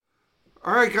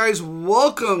All right, guys,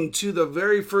 welcome to the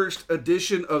very first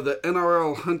edition of the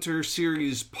NRL Hunter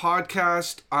Series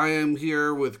podcast. I am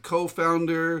here with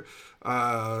co-founder,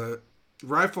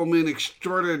 rifleman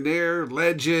extraordinaire,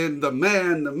 legend, the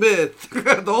man, the myth,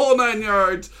 the whole nine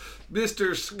yards,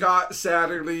 Mr. Scott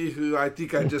Satterley, who I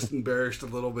think I just embarrassed a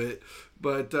little bit.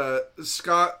 But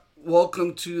Scott,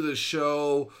 welcome to the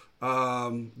show.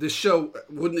 This show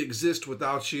wouldn't exist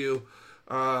without you.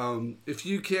 If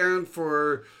you can,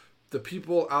 for the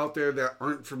people out there that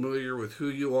aren't familiar with who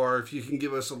you are, if you can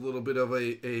give us a little bit of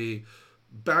a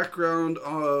background,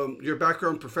 your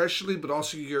background professionally, but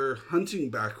also your hunting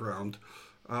background,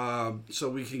 so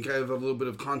we can give a little bit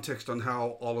of context on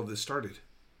how all of this started.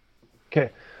 Okay.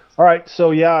 All right.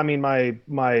 So yeah, I mean, my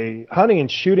hunting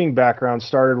and shooting background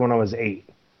started when I was 8.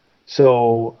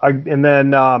 So I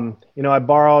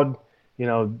borrowed,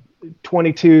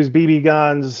 22s, BB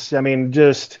guns. I mean,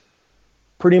 just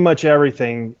pretty much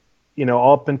everything,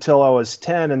 up until I was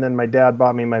 10. And then my dad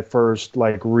bought me my first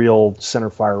real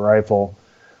centerfire rifle.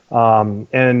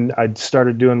 And I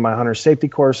started doing my hunter safety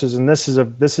courses, and this is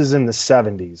in the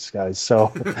 70s, guys.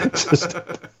 So just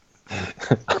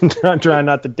I'm trying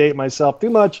not to date myself too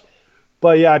much,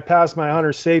 but yeah, I passed my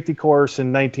hunter safety course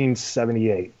in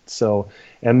 1978. So,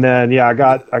 and then I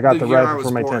got the rifle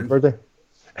for my 10th birthday.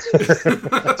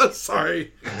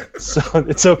 Sorry. So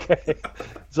it's okay.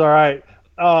 It's all right.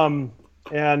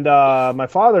 And my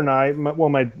father and I,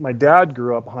 my dad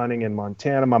grew up hunting in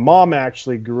Montana. My mom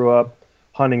actually grew up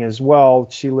hunting as well.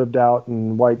 She lived out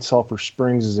in White Sulphur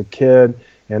Springs as a kid,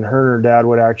 and her dad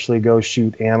would actually go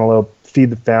shoot antelope, feed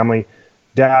the family.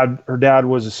 Her dad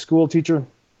was a school teacher,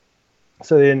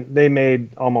 so they made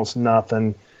almost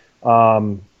nothing.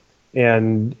 And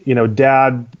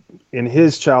dad in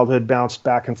his childhood bounced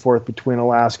back and forth between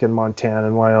Alaska and Montana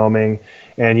and Wyoming,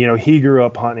 and he grew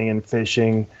up hunting and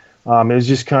fishing. It was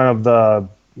just kind of the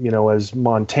as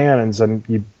Montanans, and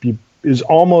it was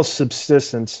almost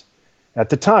subsistence at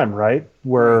the time, right?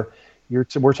 Where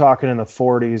we're talking in the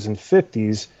 40s and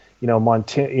 50s.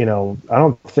 Montana. I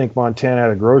don't think Montana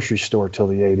had a grocery store till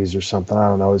the 80s or something. I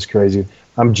don't know. It's crazy.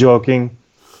 I'm joking.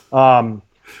 But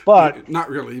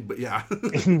not really, but yeah.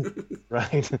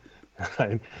 Right.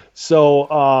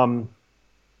 So,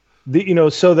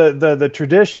 the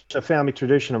tradition, the family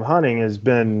tradition of hunting has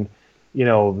been,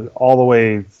 all the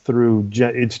way through.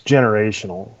 It's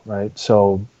generational, right?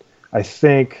 So, I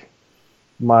think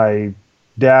my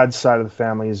dad's side of the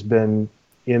family has been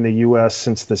in the U.S.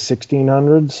 since the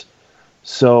 1600s.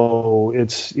 So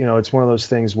it's one of those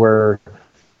things where,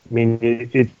 I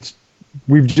mean,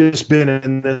 we've just been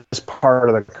in this part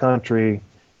of the country,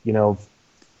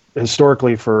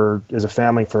 historically as a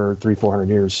family for 300-400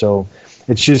 years. So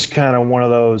it's just kind of one of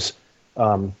those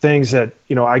things that,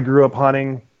 I grew up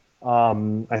hunting.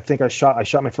 I think I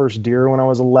shot my first deer when I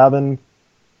was 11.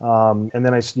 And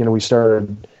then we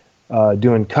started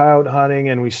doing coyote hunting,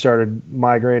 and we started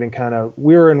migrating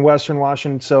we were in Western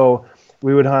Washington. So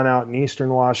we would hunt out in Eastern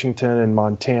Washington and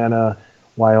Montana,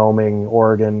 Wyoming,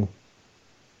 Oregon,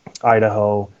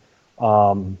 Idaho.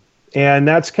 And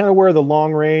that's kind of where the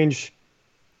long range,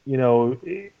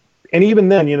 and even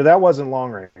then, that wasn't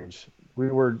long range. We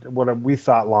were what we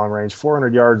thought long range.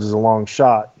 400 yards is a long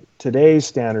shot. Today's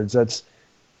standards, that's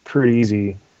pretty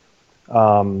easy.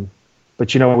 But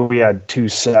we had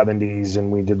 270s,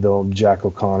 and we did the old Jack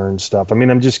O'Connor and stuff. I mean,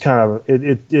 I'm just kind of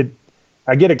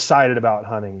I get excited about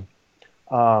hunting.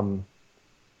 And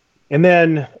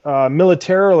then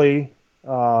militarily,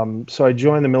 so I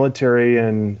joined the military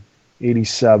in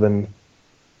 87,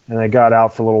 and I got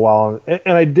out for a little while,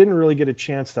 and I didn't really get a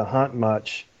chance to hunt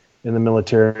much in the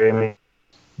military. I mean,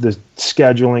 the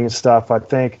scheduling and stuff, I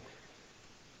think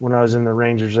when I was in the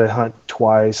Rangers, I hunt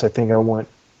twice. I think I went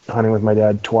hunting with my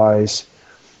dad twice.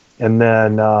 And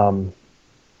then I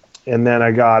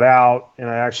got out, and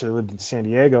I actually lived in San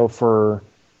Diego for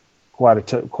quite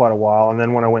a while. And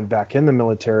then when I went back in the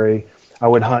military, I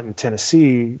would hunt in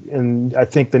Tennessee. And I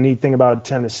think the neat thing about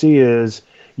Tennessee is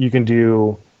you can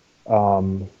do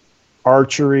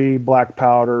archery, black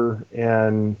powder,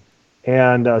 and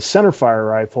a centerfire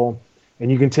rifle,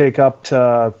 and you can take up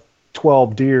to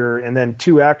 12 deer and then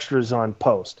 2 extras on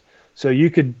post. So you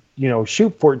could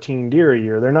shoot 14 deer a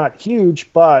year. They're not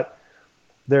huge, but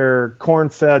they're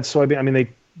corn-fed soybean. I mean,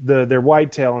 they're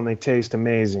whitetail, and they taste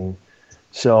amazing.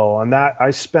 So on that,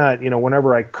 I spent,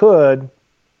 whenever I could,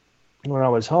 when I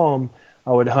was home,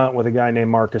 I would hunt with a guy named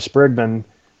Marcus Brigman,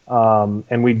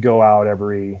 and we'd go out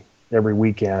every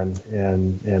weekend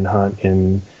and hunt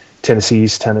in Tennessee,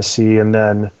 East Tennessee, and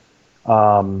then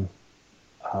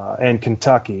and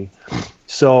Kentucky.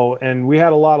 So, and we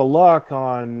had a lot of luck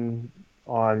on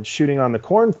on shooting on the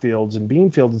cornfields and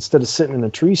bean fields instead of sitting in a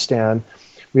tree stand.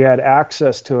 We had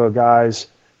access to a guy's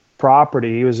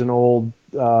property. He was an old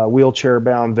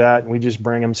wheelchair-bound vet, and we just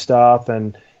bring him stuff,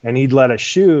 and he'd let us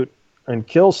shoot and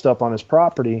kill stuff on his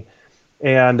property.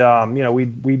 And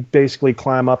we'd basically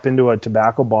climb up into a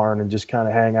tobacco barn and just kind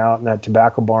of hang out in that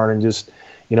tobacco barn, and just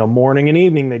morning and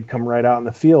evening they'd come right out in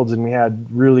the fields, and we had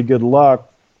really good luck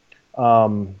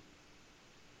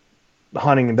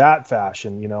hunting in that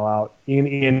fashion, out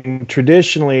in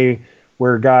traditionally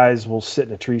where guys will sit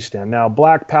in a tree stand. Now,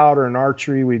 black powder and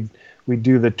archery, we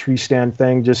do the tree stand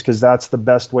thing just because that's the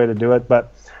best way to do it.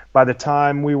 But by the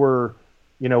time we were,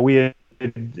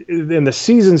 and the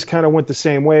seasons kind of went the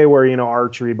same way where,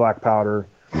 archery, black powder,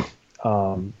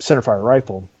 centerfire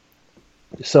rifle.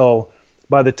 So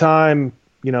by the time,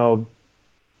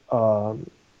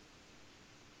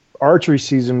 archery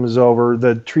season was over,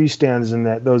 the tree stands in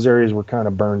those areas were kind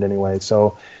of burned anyway.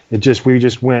 So we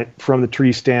just went from the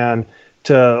tree stand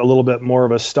to a little bit more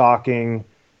of a stalking,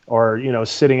 or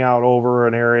sitting out over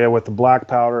an area with the black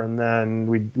powder, and then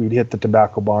we'd hit the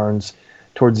tobacco barns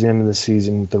towards the end of the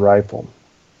season with the rifle.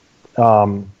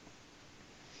 But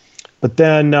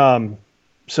then I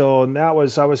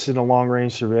was in a long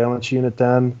range surveillance unit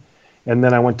then, and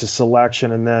then I went to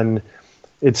selection, and then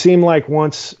it seemed like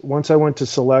once I went to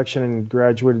selection and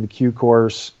graduated the Q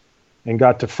course and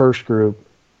got to first group, it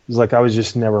was like I was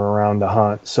just never around to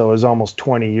hunt. So it was almost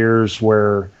 20 years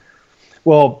and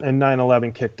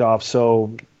 9/11 kicked off. So,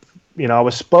 I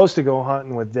was supposed to go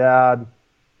hunting with Dad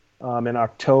in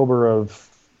October of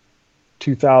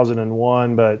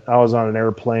 2001, but I was on an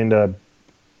airplane to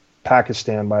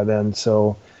Pakistan by then.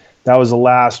 So that was the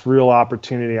last real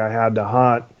opportunity I had to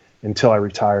hunt until I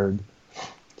retired.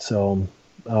 So,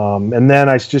 and then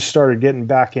I just started getting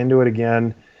back into it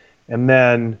again. And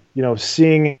then,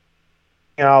 seeing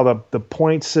how the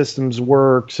point systems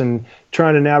works and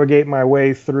trying to navigate my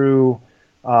way through,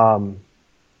 trying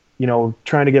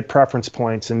to get preference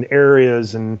points and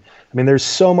areas. And there's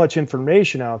so much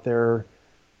information out there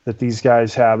that these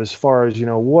guys have as far as,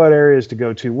 what areas to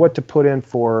go to, what to put in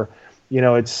for,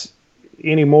 it's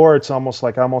almost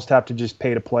like I almost have to just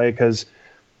pay to play, because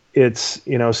it's,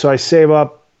 so I save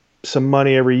up some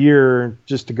money every year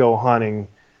just to go hunting.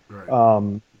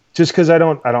 Right. Just because I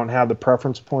don't have the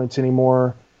preference points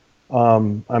anymore.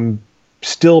 I'm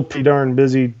still pretty darn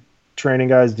busy training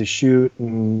guys to shoot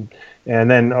and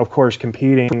then of course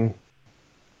competing.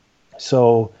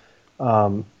 So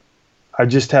I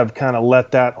just have kind of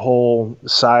let that whole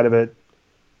side of it.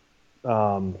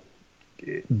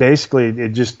 Basically, it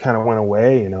just kind of went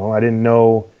away. I didn't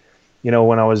know.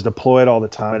 When I was deployed all the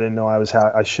time, I didn't know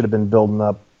I should have been building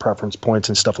up preference points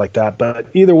and stuff like that. But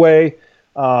either way,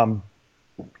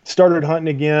 started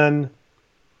hunting again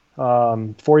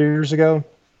 4 years ago.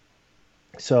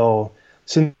 So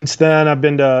since then, I've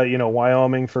been to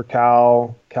Wyoming for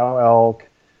cow elk.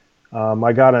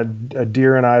 I got a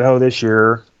deer in Idaho this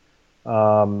year,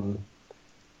 and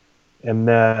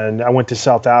then I went to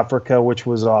South Africa, which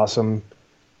was awesome.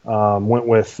 Went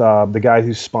with the guy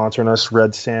who's sponsoring us,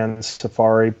 Red Sands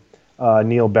Safari,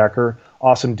 Neil Becker.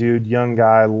 Awesome dude, young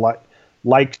guy,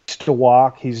 likes to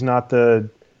walk. He's not the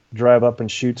drive up and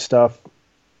shoot stuff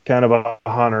kind of a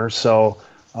hunter. So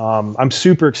I'm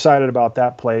super excited about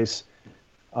that place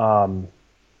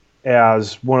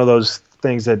as one of those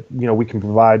things that we can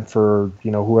provide for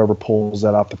whoever pulls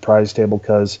that off the prize table,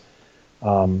 because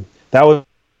that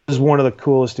was one of the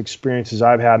coolest experiences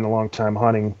I've had in a long time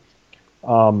hunting.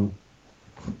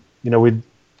 We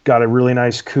got a really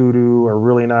nice kudu, a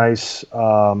really nice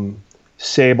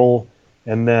sable,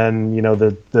 and then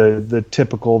the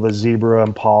typical, the zebra,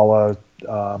 impala,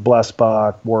 blessed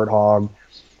buck, warthog.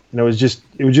 It was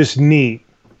just neat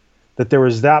that there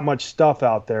was that much stuff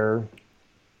out there.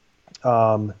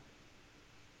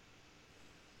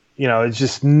 It's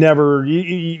just never.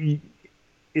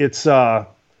 It's I've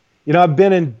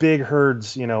been in big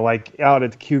herds, like out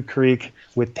at the Q Creek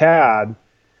with Tad.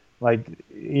 Like,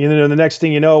 the next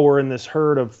thing you know, we're in this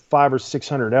herd of 500 or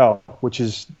 600 elk, which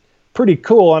is pretty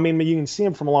cool. You can see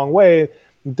them from a long way.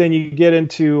 Then you get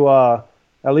into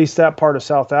at least that part of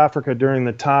South Africa during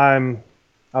the time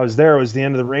I was there. It was the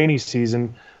end of the rainy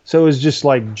season, so it was just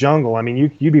like jungle.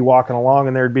 You'd be walking along,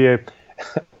 and there'd be a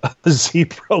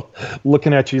zebra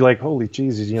looking at you like, holy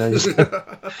Jesus,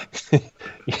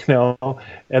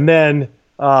 and then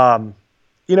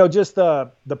just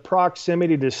the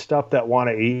proximity to stuff that want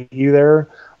to eat you there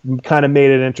kind of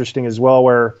made it interesting as well,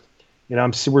 where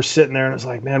we're sitting there and it's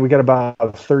like, man, we got about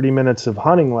 30 minutes of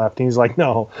hunting left, and he's like,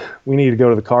 no, we need to go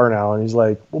to the car now, and he's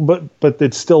like, well, but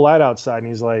it's still light outside, and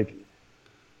he's like,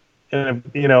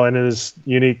 in his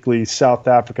uniquely South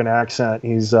African accent,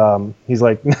 he's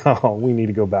like, no, we need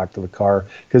to go back to the car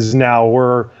because now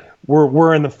we're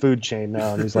in the food chain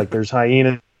now. And he's like, there's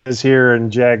hyenas here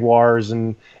and jaguars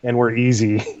and we're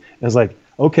easy. And it's like,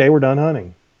 okay, we're done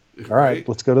hunting. All right,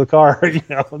 let's go to the car.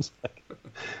 It's like,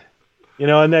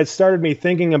 and that started me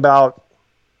thinking about,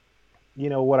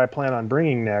 what I plan on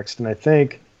bringing next. And I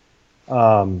think,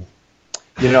 there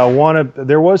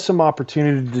was some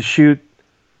opportunity to shoot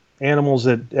animals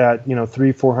at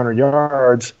 300-400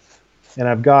 yards, and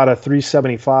I've got a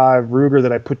 375 Ruger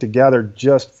that I put together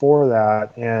just for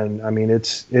that. And I mean,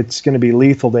 it's going to be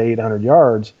lethal to 800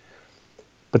 yards.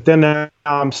 But then now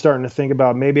I'm starting to think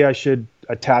about maybe I should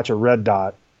attach a red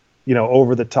dot,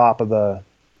 over the top of the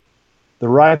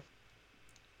rifle.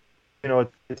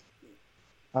 It's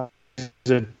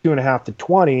a 2.5 to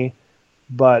 20,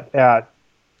 but at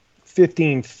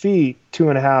 15 feet,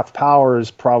 2.5 power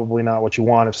is probably not what you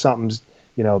want. If something's,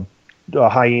 a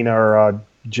hyena or a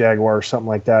jaguar or something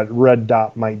like that, red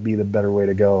dot might be the better way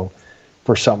to go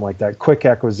for something like that. Quick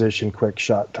acquisition, quick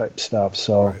shot type stuff.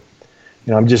 So, right.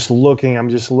 I'm just looking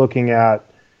at,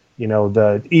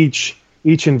 each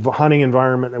hunting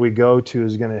environment that we go to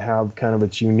is going to have kind of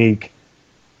its unique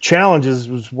challenges,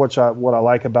 is what I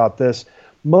like about this.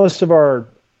 Most of our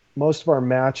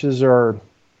matches are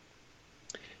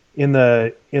in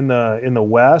the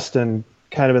West and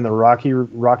kind of in the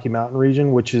Rocky Mountain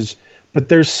region, but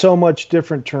there's so much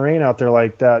different terrain out there,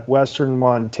 like that Western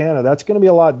Montana. That's going to be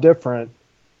a lot different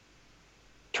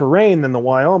terrain than the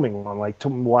Wyoming one. Like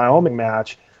Wyoming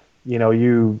match,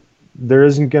 there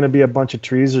isn't going to be a bunch of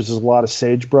trees. There's a lot of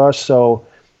sagebrush. So,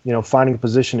 finding a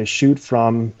position to shoot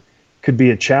from could be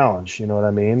a challenge. You know what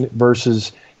I mean?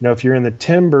 Versus, if you're in the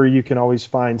timber, you can always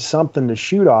find something to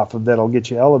shoot off of that'll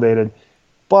get you elevated.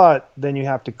 But then you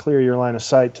have to clear your line of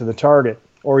sight to the target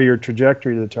or your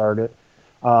trajectory to the target.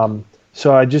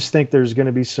 So I just think there's going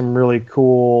to be some really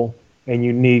cool and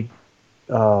unique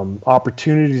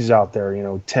opportunities out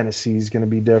there. Tennessee's going to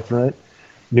be different.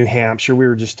 New Hampshire, we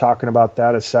were just talking about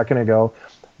that a second ago.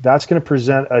 That's going to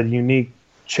present a unique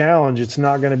challenge. It's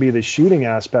not going to be the shooting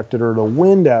aspect of it or the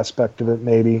wind aspect of it,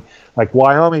 maybe. Like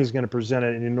Wyoming is going to present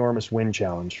an enormous wind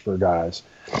challenge for guys.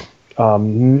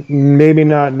 Maybe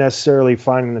not necessarily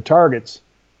finding the targets,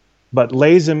 but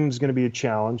LASM is going to be a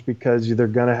challenge because they're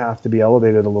going to have to be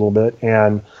elevated a little bit,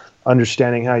 and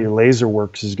understanding how your laser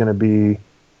works is going to be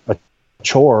a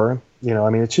chore.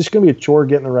 It's just going to be a chore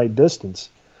getting the right distance.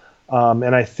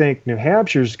 And I think New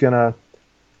Hampshire is going to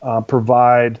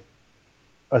provide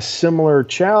a similar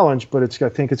challenge, but I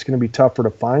think it's going to be tougher to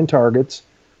find targets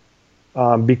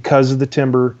because of the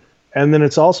timber. And then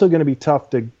it's also going to be tough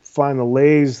to find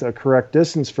the correct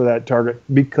distance for that target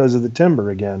because of the timber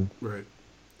again. Right.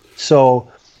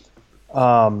 So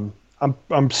I'm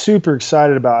super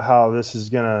excited about how this is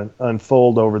going to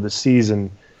unfold over the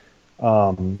season.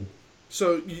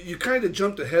 So you kind of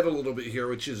jumped ahead a little bit here,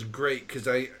 which is great because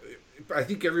I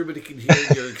think everybody can hear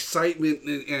your excitement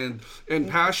and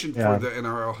passion for the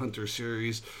NRL Hunter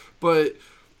series. But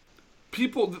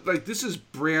people, like, this is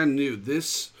brand new.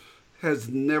 This has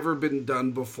never been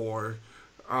done before.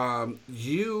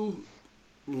 You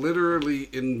literally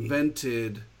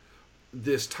invented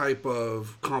this type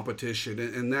of competition,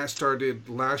 and that started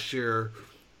last year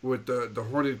with the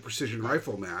Hornet Precision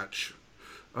Rifle match.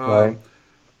 Right.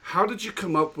 How did you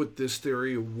come up with this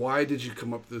theory? Why did you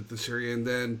come up with this theory? And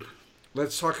then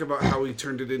let's talk about how we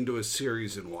turned it into a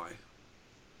series and why.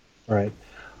 Right.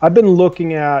 I've been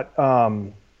looking at,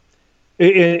 and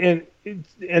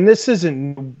this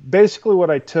isn't, basically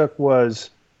what I took was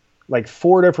like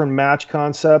 4 different match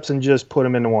concepts and just put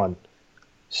them into one.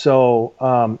 So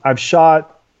I've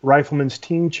shot Rifleman's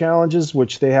Team Challenges,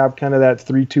 which they have kind of that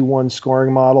 3-2-1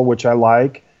 scoring model, which I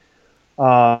like.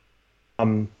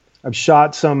 I've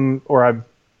shot I've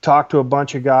talked to a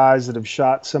bunch of guys that have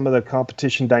shot some of the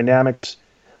competition dynamics.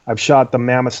 I've shot the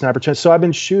Mammoth Sniper Challenge. So I've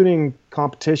been shooting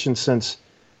competition since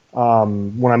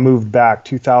when I moved back,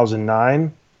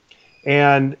 2009.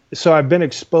 And so I've been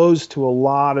exposed to a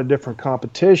lot of different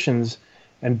competitions.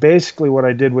 And basically what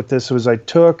I did with this was I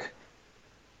took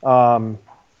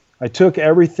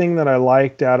everything that I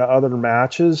liked out of other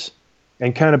matches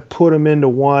and kind of put them into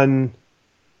one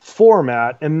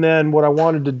format. And then what I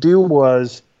wanted to do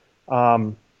was,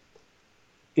 kind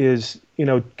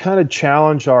of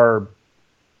challenge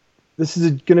this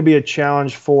is going to be a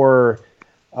challenge for,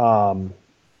 our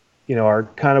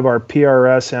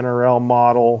PRS NRL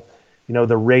model,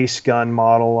 the race gun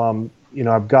model.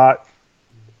 I've got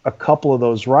a couple of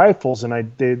those rifles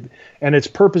and it's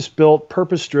purpose built,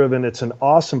 purpose driven. It's an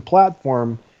awesome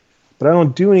platform, but I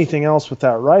don't do anything else with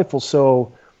that rifle.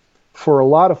 So for a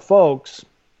lot of folks,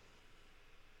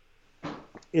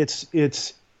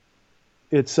 it's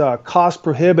cost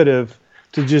prohibitive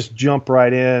to just jump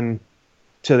right in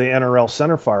to the NRL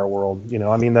centerfire world. You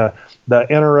know, I mean, the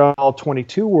NRL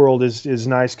 22 world is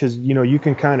nice because, you know, you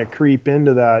can kind of creep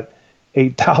into that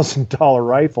 $8,000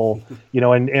 rifle, you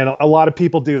know, and a lot of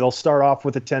people do. They'll start off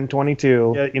with a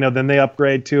 10-22, you know, then they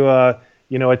upgrade to a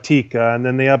Tikka, and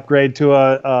then they upgrade to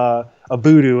a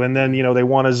Voodoo, and then, you know, they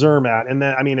want a Zermatt. And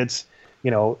then, I mean, it's,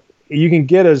 you know, you can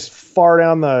get as far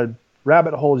down the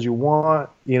rabbit hole as you want,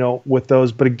 you know, with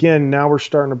those. But again, now we're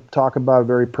starting to talk about a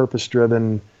very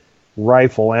purpose-driven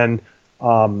rifle. And,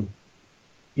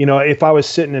 you know, if I was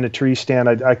sitting in a tree stand,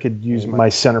 I could use my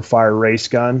centerfire race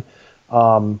gun.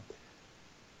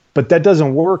 But that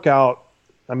doesn't work out.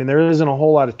 I mean, there isn't a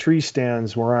whole lot of tree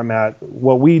stands where I'm at.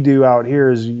 What we do out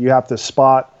here is you have to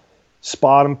spot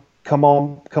them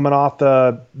coming off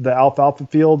the alfalfa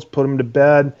fields, put them to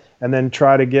bed, and then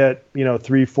try to get, you know,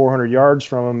 300-400 yards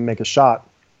from them and make a shot.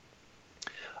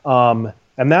 And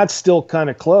that's still kind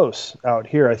of close out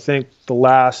here. I think the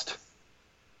last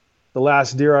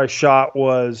deer I shot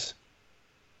was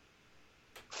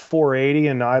 480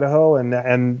 in Idaho,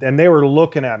 and they were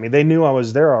looking at me. They knew I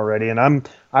was there already, and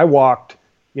I walked,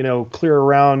 you know, clear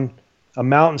around a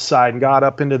mountainside and got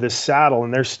up into this saddle,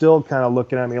 and they're still kind of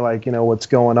looking at me like, you know, what's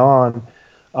going on.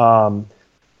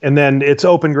 And then it's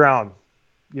open ground,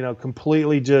 you know,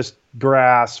 completely just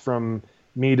grass from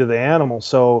me to the animal.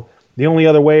 So the only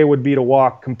other way would be to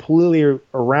walk completely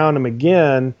around them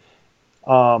again,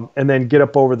 and then get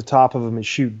up over the top of them and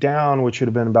shoot down, which would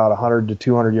have been about 100 to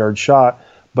 200 yard shot.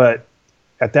 But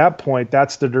at that point,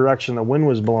 that's the direction the wind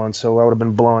was blowing, so I would have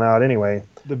been blown out anyway.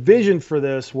 The vision for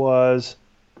this was,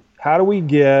 how do we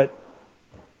get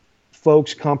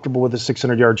folks comfortable with a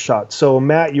 600 yard shot? So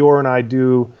Matt Yore and I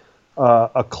do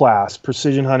a class,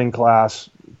 precision hunting class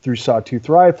through Sawtooth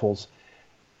Rifles.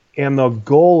 And the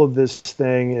goal of this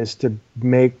thing is to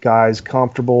make guys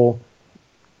comfortable,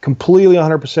 completely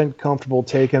 100% comfortable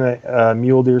taking a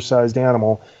mule deer sized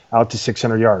animal out to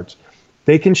 600 yards.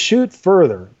 They can shoot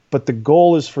further, but the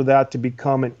goal is for that to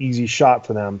become an easy shot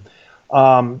for them.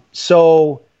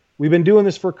 So we've been doing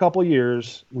this for a couple of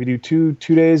years. We do two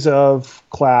days of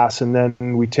class, and then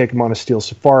we take them on a steel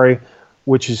safari,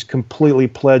 which is completely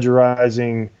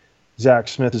plagiarizing Zach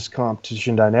Smith's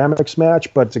competition dynamics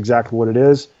match, but it's exactly what it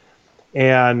is.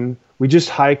 And we just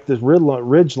hiked the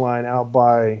ridge line out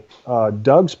by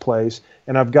Doug's place,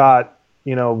 and I've got,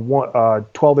 you know,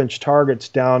 12-inch targets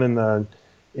down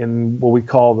in what we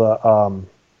call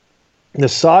the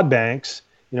sod banks,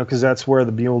 you know, because that's where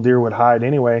the mule deer would hide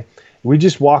anyway. We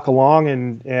just walk along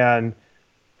and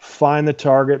find the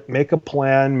target, make a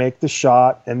plan, make the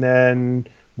shot, and then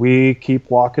we keep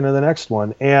walking to the next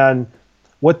one. And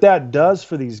what that does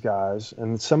for these guys,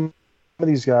 and some of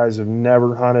these guys have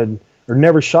never hunted or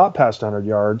never shot past 100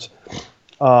 yards,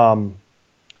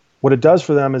 what it does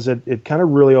for them is it kind of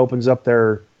really opens up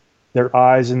their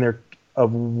eyes and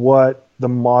of what the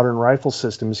modern rifle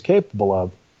system is capable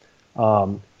of,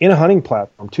 in a hunting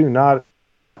platform too, not,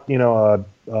 you know,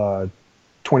 a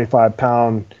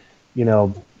 25-pound, you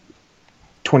know,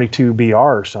 22 BR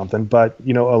or something, but,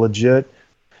 you know, a legit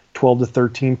 12 to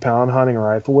 13 pound hunting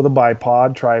rifle with a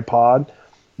bipod, tripod,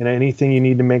 and anything you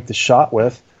need to make the shot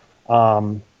with.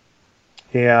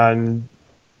 And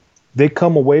they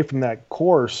come away from that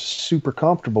course super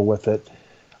comfortable with it.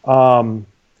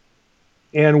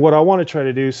 And what I want to try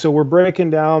to do, so we're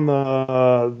breaking down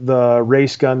the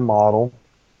race gun model.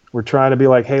 We're trying to be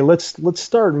like, hey, let's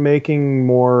start making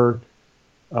more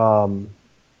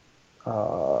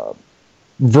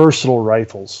versatile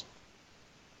rifles.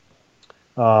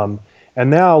 And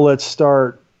now let's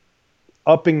start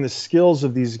upping the skills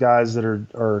of these guys that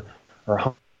are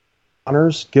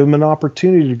hunters. Give them an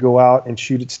opportunity to go out and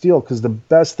shoot at steel, because the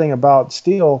best thing about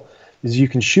steel is you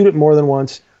can shoot it more than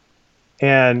once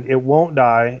and it won't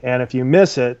die. And if you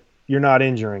miss it, you're not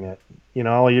injuring it. You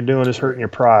know, all you're doing is hurting your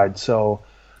pride. So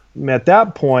at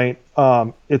that point,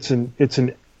 it's an,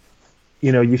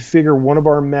 you know, you figure one of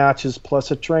our matches plus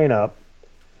a train up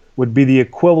would be the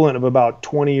equivalent of about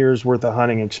 20 years worth of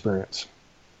hunting experience.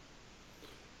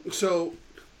 So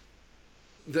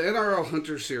the NRL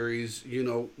Hunter Series, you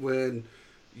know, when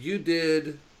you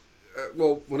did,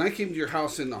 when I came to your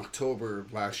house in October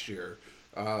last year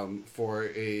for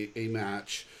a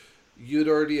match, you'd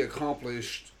already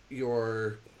accomplished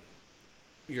your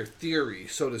theory,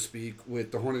 so to speak,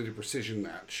 with the Hornady Precision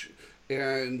match.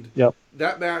 And yep.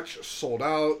 That match sold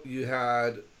out. You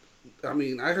had, I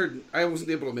mean, I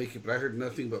wasn't able to make it, but I heard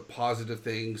nothing but positive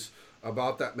things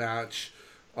about that match,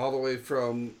 all the way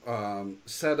from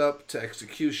setup to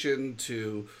execution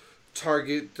to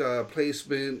target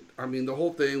placement. I mean, the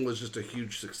whole thing was just a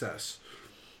huge success.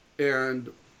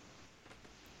 And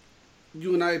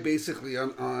you and I basically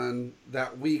on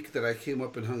that week that I came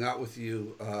up and hung out with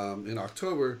you in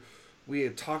October, we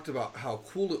had talked about how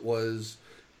cool it was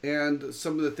and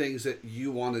some of the things that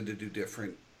you wanted to do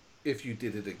different if you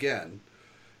did it again.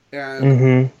 And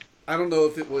Mm-hmm. I don't know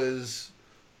if it was,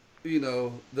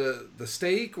 the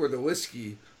steak or the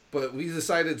whiskey, but we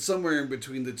decided somewhere in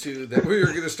between the two that we were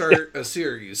going to start a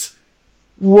series.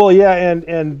 Well, yeah,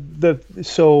 and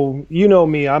so you know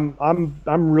me, I'm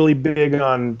really big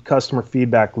on customer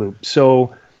feedback loop.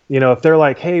 So, if they're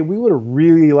like, "Hey, we would have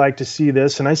really liked to see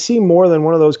this," and I see more than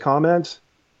one of those comments,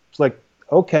 it's like,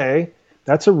 "Okay,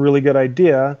 that's a really good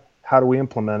idea. How do we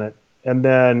implement it?" And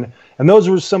those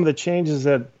were some of the changes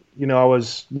that you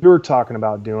were talking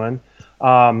about doing.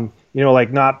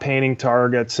 Like not painting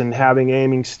targets and having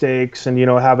aiming stakes and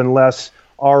having less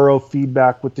RO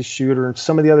feedback with the shooter and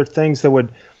some of the other things that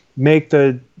would make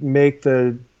the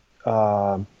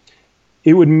uh,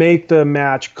 it would make the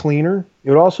match cleaner. It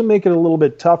would also make it a little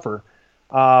bit tougher.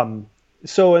 And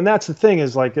that's the thing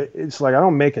is like it's like I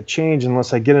don't make a change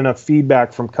unless I get enough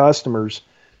feedback from customers,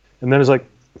 and then it's like,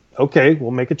 okay, we'll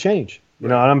make a change.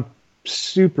 And I'm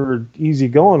super easy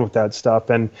going with that stuff,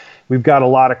 and we've got a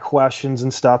lot of questions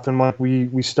and stuff, and like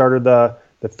we started the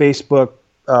Facebook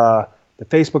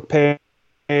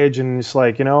page, and it's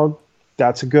like,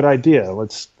 that's a good idea,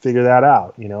 let's figure that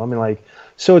out. I mean, like,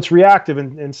 so it's reactive,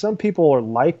 and some people are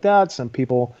like that. Some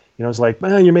people, it's like,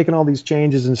 man, you're making all these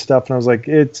changes and stuff, and I was like,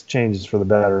 it's changes for the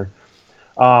better.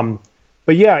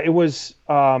 But yeah, it was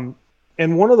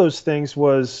and one of those things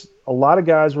was a lot of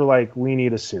guys were like, we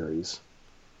need a series.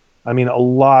 I mean, a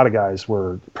lot of guys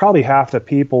were, probably half the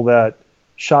people that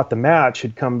shot the match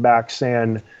had come back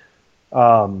saying,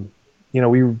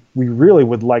 we really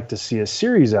would like to see a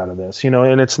series out of this,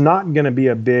 and it's not going to be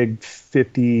a big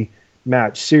 50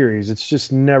 match series. It's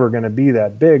just never going to be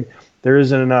that big. There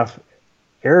isn't enough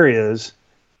areas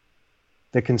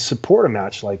that can support a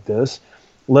match like this,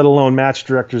 let alone match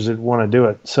directors that want to do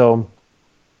it. So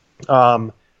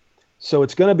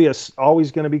it's going to be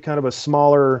always going to be kind of a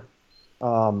smaller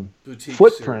Boutique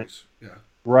footprint. series. Yeah.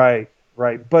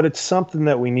 Right. But it's something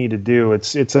that we need to do.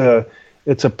 It's a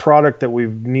product that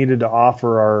we've needed to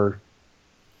offer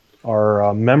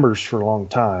our members for a long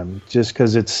time, just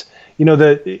because it's,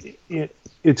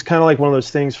 it's kind of like one of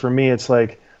those things for me. It's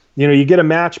like, you get a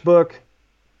matchbook,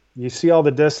 you see all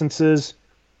the distances,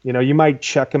 you might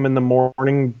check them in the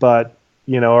morning, but,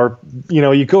 you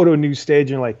go to a new stage and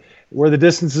you're like, were the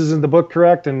distances in the book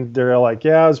correct? And they're like,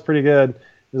 yeah, it was pretty good.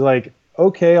 It's like,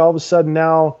 okay, all of a sudden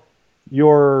now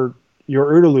your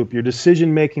OODA loop, your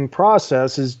decision-making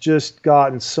process has just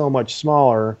gotten so much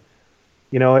smaller,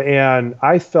 and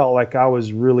I felt like I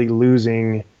was really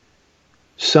losing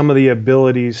some of the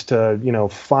abilities to,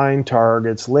 find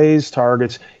targets, laze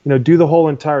targets, do the whole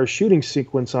entire shooting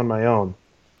sequence on my own.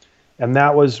 And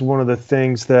that was one of the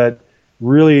things that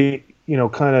really,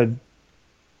 kind of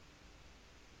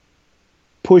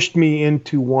pushed me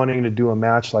into wanting to do a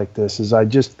match like this, is I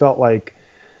just felt like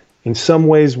in some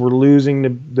ways we're losing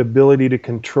the ability to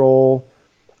control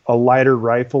a lighter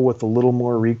rifle with a little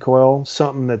more recoil,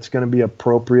 something that's going to be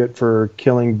appropriate for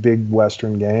killing big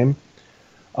Western game.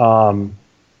 And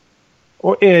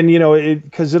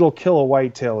because it'll kill a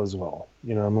whitetail as well.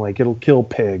 I'm like, it'll kill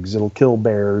pigs, it'll kill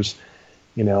bears.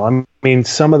 I mean,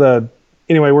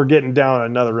 anyway, we're getting down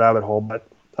another rabbit hole, but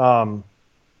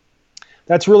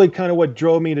that's really kind of what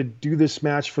drove me to do this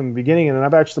match from the beginning. And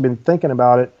I've actually been thinking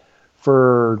about it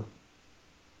for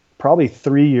probably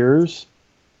 3 years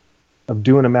of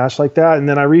doing a match like that. And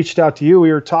then I reached out to you.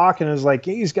 We were talking. I was like,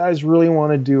 hey, these guys really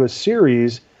want to do a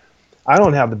series. I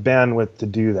don't have the bandwidth to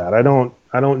do that. I don't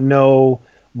know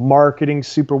marketing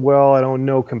super well. I don't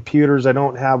know computers. I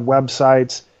don't have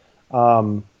websites.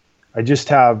 I just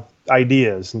have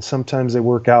ideas, and sometimes they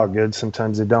work out good,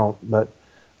 sometimes they don't. But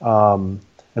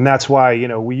and that's why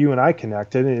you and I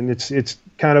connected, and it's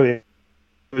kind of, it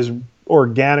was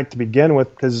organic to begin with,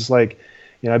 because it's like,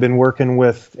 I've been working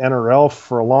with NRL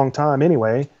for a long time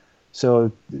anyway.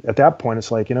 So at that point,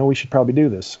 it's like, we should probably do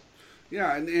this.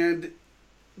 Yeah, and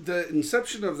the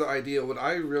inception of the idea, what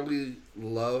I really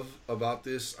love about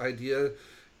this idea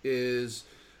is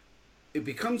it's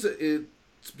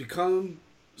become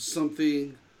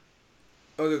something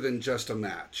other than just a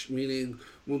match. Meaning,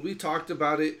 when we talked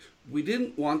about it, we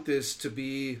didn't want this to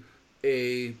be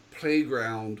a new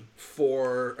playground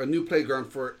for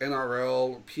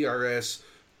NRL, PRS,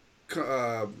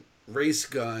 race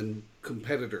gun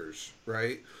competitors,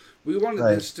 right? We wanted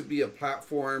this to be a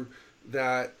platform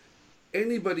that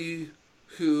anybody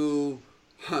who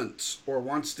hunts or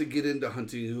wants to get into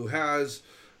hunting, who has,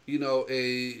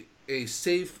 a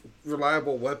safe,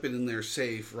 reliable weapon in their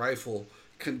safe, rifle,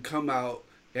 can come out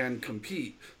and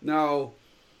compete. Now,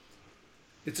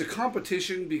 it's a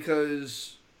competition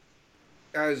because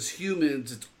as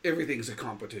humans, everything's a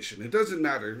competition. It doesn't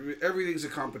matter. Everything's a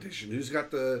competition. Who's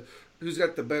got the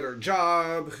better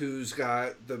job? Who's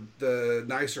got the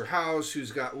nicer house?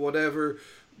 Who's got whatever?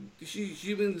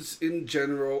 Humans in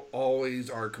general always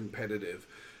are competitive.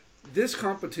 This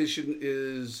competition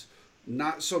is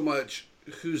not so much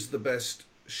who's the best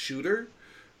shooter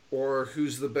or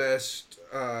who's the best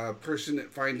person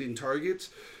at finding targets.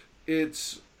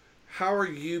 It's how are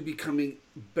you becoming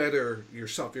better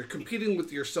yourself? You're competing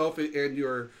with yourself and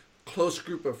your close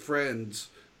group of friends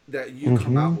that you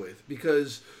come out with.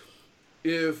 Because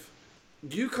if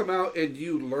you come out and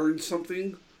you learn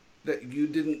something that you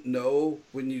didn't know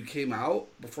when you came out,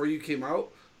 before you came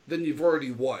out, then you've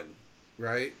already won,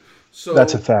 right? So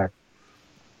that's a fact.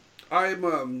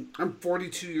 I'm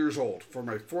 42 years old. For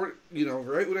my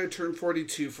right when I turned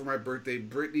 42 for my birthday,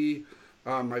 Brittany,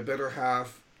 my better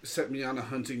half, sent me on a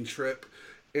hunting trip,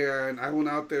 and I went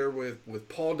out there with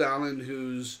Paul Dallin,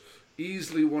 who's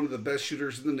easily one of the best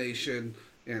shooters in the nation,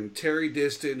 and Terry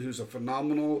Diston, who's a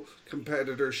phenomenal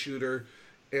competitor shooter.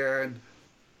 And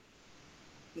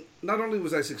not only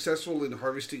was I successful in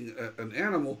harvesting an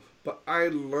animal, but I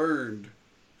learned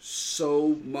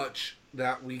so much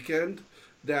that weekend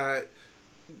that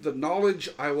the knowledge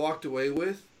I walked away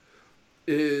with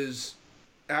is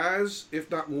as,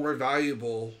 if not more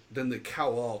valuable than the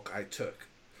cow elk I took.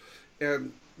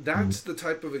 And that's the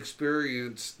type of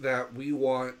experience that we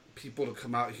want people to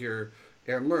come out here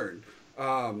and learn.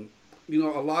 A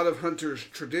lot of hunters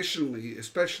traditionally,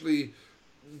 especially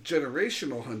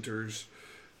generational hunters,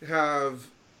 have,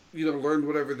 learned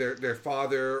whatever their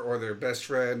father or their best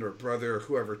friend or brother or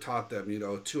whoever taught them,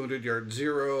 200-yard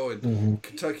zero and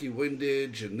Kentucky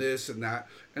windage and this and that.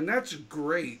 And that's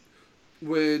great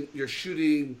when you're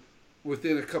shooting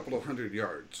within a couple of 100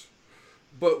 yards.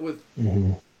 But with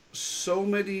so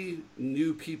many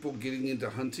new people getting into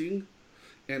hunting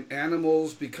and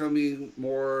animals becoming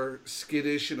more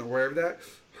skittish and aware of that,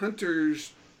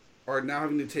 hunters are now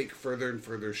having to take further and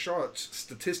further shots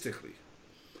statistically.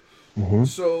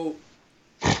 So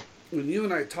when you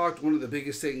and I talked, one of the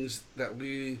biggest things that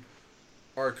we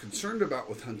are concerned about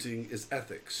with hunting is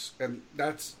ethics. And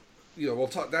that's, we'll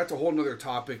talk, that's a whole nother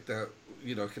topic that,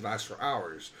 could last for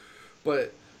hours.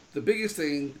 But the biggest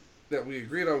thing that we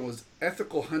agreed on was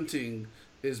ethical hunting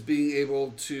is being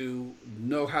able to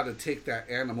know how to take that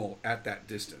animal at that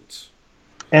distance.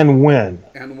 And when,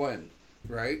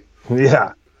 right?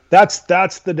 Yeah. That's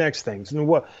the next thing.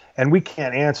 And we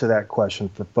can't answer that question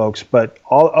for folks, but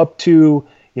all up to,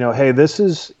 hey, this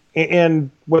is,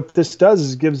 and what this does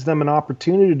is gives them an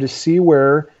opportunity to see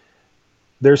where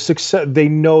they're they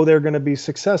know they're going to be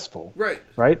successful. Right.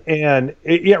 Right. And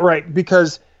right.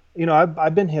 Because,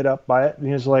 I've been hit up by it,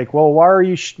 and it's like, well, why are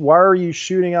you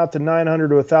shooting out to 900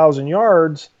 to 1,000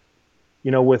 yards,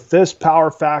 with this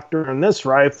power factor and this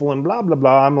rifle and blah, blah,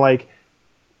 blah. I'm like,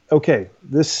 okay,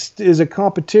 this is a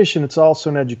competition. It's also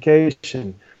an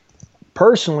education.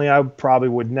 Personally, I probably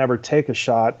would never take a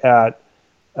shot at,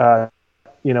 a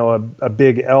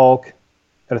big elk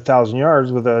at 1,000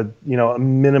 yards with a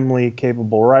minimally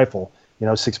capable rifle.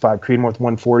 6.5 Creedmoor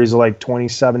 140s are like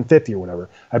 2750 or whatever.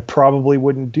 I probably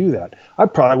wouldn't do that. I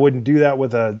probably wouldn't do that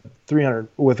with a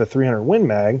 300 Win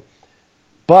Mag,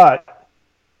 but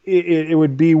it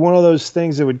would be one of those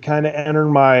things that would kind of enter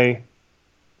my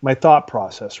thought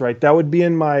process, right? That'd be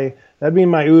in my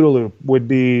OODA loop, would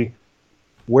be,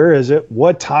 where is it?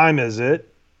 What time is it?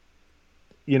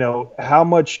 How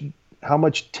much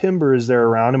timber is there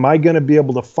around? Am I going to be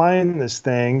able to find this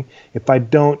thing if I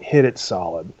don't hit it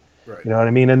solid? Right. You know what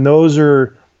I mean? And those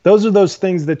are those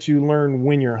things that you learn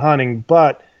when you're hunting,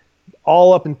 but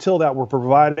all up until that, we're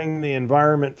providing the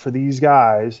environment for these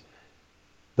guys,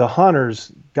 the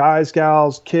hunters, guys,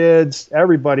 gals, kids,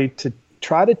 everybody, to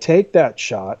try to take that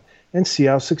shot and see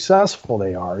how successful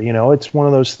they are. It's one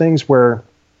of those things where,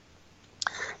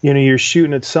 you're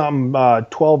shooting at something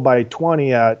 12 by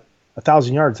 20 at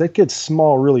 1,000 yards. That gets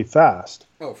small really fast.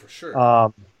 Oh, for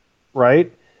sure.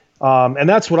 Right. And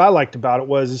that's what I liked about it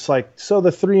was it's like, so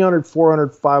the 300, 400,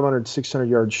 500, 600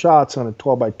 yard shots on a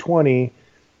 12 by 20,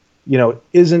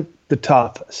 isn't the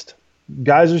toughest.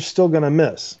 Guys are still going to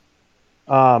miss.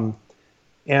 And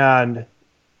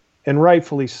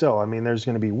rightfully so. I mean, there's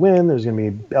going to be wind, there's going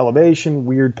to be elevation,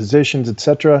 weird positions,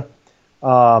 etc.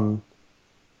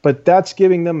 But that's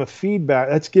giving them a feedback.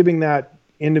 That's giving that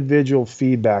individual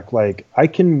feedback. Like, I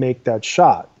can make that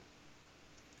shot,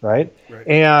 right? Right.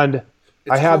 And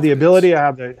I have the ability.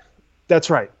 That's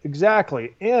right.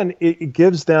 Exactly. And it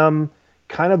gives them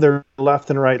kind of their left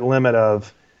and right limit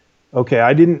of, okay,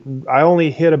 I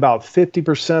only hit about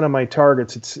 50% of my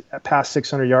targets. It's past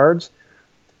 600 yards,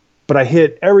 but I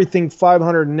hit everything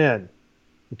 500 and in.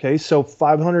 Okay. So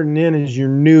 500 and in is your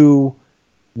new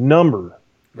number.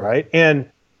 Right. And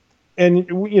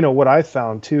what I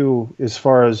found too, as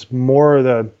far as more of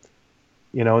the,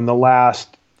 in the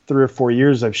last 3 or 4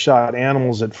 years, I've shot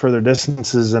animals at further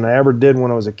distances than I ever did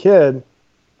when I was a kid,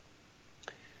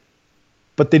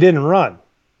 but they didn't run.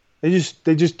 They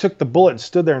just took the bullet and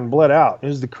stood there and bled out. It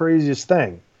was the craziest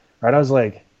thing, right? I was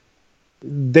like,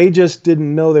 they just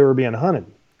didn't know they were being hunted.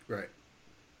 Right.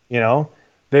 So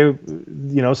they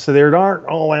aren't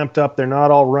all amped up. They're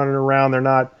not all running around. They're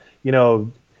not,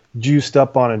 juiced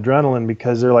up on adrenaline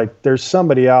because they're like, there's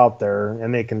somebody out there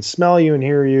and they can smell you and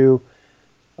hear you.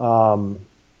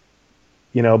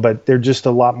 But they're just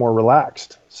a lot more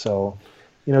relaxed. So,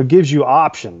 it gives you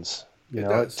options,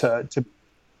 to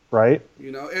right.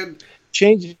 And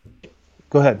change.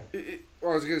 Go ahead. I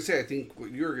was going to say, I think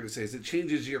what you were going to say is it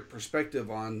changes your perspective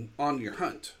on your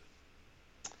hunt.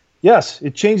 Yes.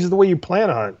 It changes the way you plan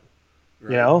a hunt.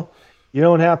 Right. You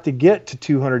don't have to get to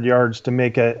 200 yards to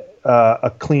make a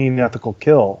clean, ethical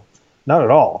kill. Not at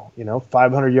all.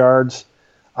 500 yards.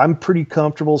 I'm pretty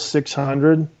comfortable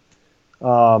 600.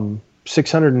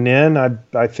 600 and in,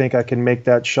 I think I can make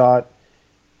that shot,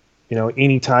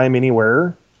 anytime,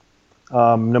 anywhere,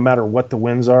 no matter what the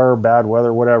winds are, bad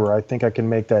weather, whatever. I think I can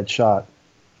make that shot.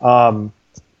 But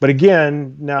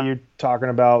again, now you're talking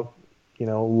about,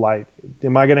 light.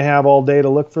 Am I going to have all day to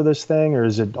look for this thing, or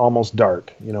is it almost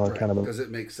dark? Right. Kind of. Does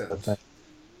it make sense?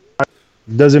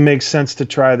 Does it make sense to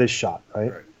try this shot,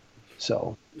 right?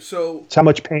 So it's how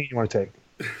much pain you want to take.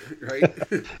 Right.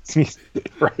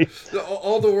 Right.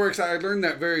 All the work, I learned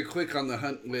that very quick on the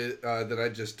hunt with that I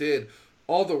just did.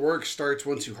 All the work starts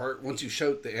once you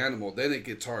shoot the animal, then it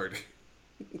gets hard.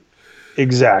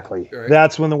 Exactly. Right?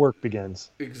 That's when the work begins.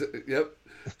 Yep.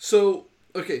 So,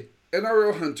 okay,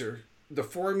 NRO Hunter, the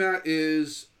format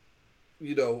is,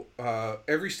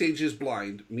 every stage is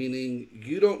blind, meaning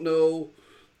you don't know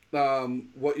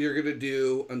what you're going to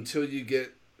do until you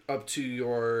get up to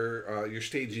your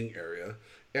staging area.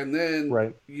 And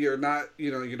then you're not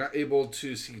able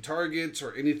to see targets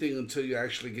or anything until you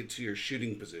actually get to your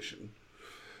shooting position.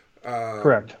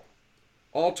 Correct.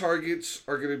 All targets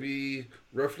are going to be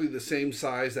roughly the same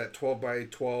size, that 12 by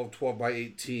 12, 12 by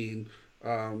 18,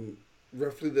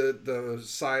 roughly the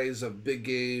size of big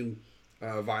game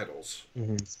vitals,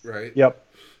 right? Yep.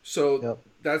 So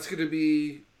that's going to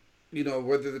be,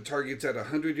 whether the target's at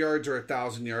 100 yards or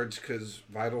 1,000 yards, because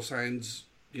vital signs,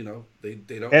 they don't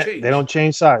change. They don't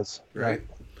change size. Right?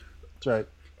 That's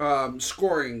right.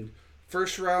 Scoring.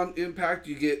 First round impact,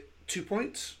 you get 2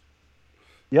 points.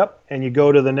 Yep, and you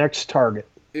go to the next target.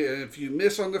 And if you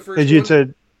miss on the first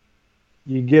one...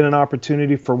 You get an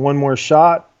opportunity for one more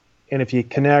shot, and if you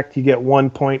connect, you get 1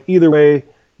 point. Either way,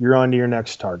 you're on to your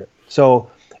next target. So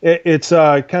it's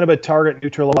kind of a target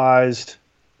neutralized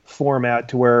format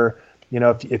to where,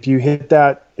 if you hit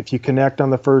that, if you connect on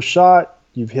the first shot,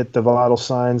 you've hit the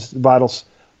vitals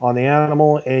on the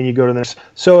animal, and you go to the next.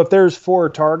 So if there's 4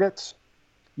 targets,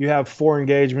 you have 4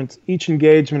 engagements. Each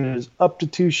engagement is up to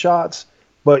 2 shots,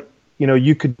 but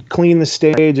you could clean the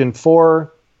stage in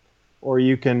 4, or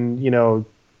you can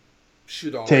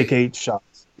shoot all take 8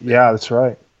 shots. Yeah, that's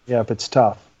right. Yeah, if it's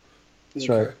tough, that's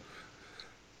right.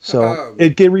 So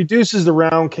it reduces the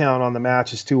round count on the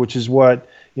matches too, which is what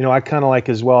I kind of like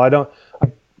as well.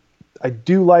 I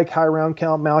do like high round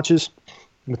count matches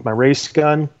with my race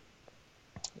gun,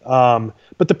 but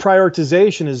the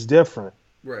prioritization is different.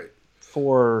 Right.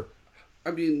 For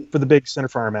the big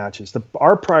centerfire matches,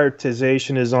 our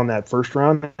prioritization is on that first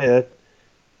round hit,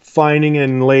 finding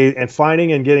and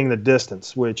getting the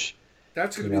distance, which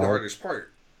that's going to be the hardest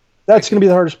part. That's going to be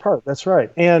the hardest part. That's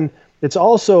right, and it's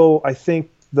also, I think,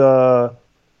 the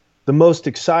most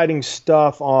exciting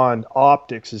stuff on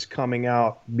optics is coming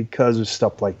out because of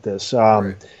stuff like this.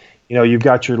 You've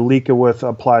got your Leica with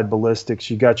applied ballistics.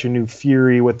 You've got your new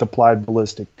Fury with applied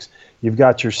ballistics. You've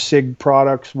got your SIG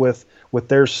products with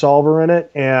their solver in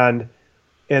it, and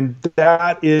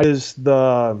that is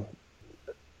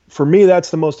for me,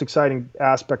 that's the most exciting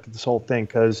aspect of this whole thing,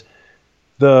 because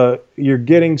you're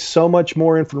getting so much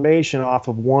more information off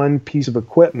of one piece of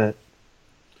equipment.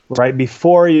 Right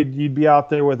before you'd be out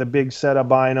there with a big set of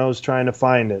binos trying to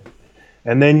find it,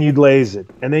 and then you'd laze it,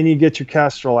 and then you get your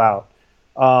Kestrel out.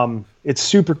 It's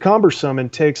super cumbersome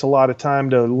and takes a lot of time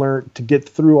to learn to get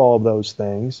through all of those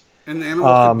things. And the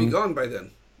animal could be gone by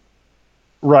then.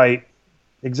 Right,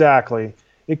 exactly.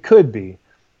 It could be,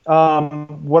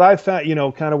 What I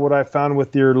found, kind of what I found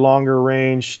with your longer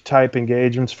range type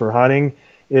engagements for hunting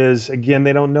is, again,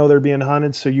 they don't know they're being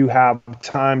hunted, so you have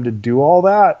time to do all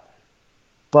that.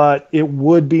 But it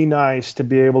would be nice to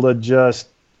be able to just,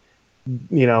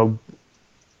 into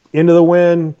the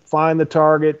wind, find the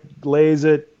target, lays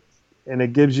it, and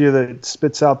it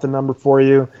spits out the number for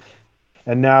you.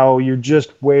 And now you're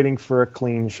just waiting for a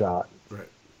clean shot.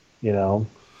 Right.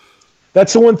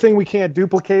 That's the one thing we can't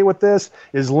duplicate with this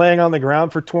is laying on the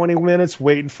ground for 20 minutes,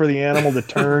 waiting for the animal to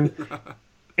turn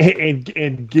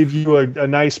and give you a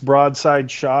nice broadside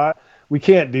shot. We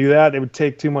can't do that. It would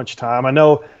take too much time. I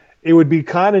know it would be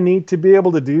kind of neat to be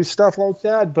able to do stuff like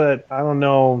that, but I don't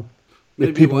know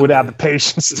if people would have the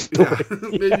patience to do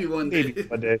it. Maybe one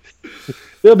day.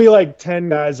 There'll be like 10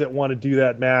 guys that want to do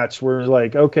that match where it's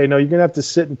like, okay, no, you're going to have to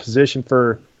sit in position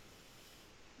for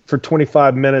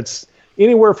 25 minutes,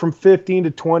 anywhere from 15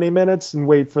 to 20 minutes, and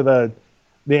wait for the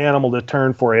animal to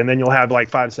turn for you, and then you'll have like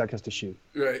 5 seconds to shoot.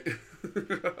 Right.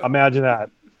 Imagine that.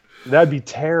 That'd be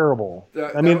terrible.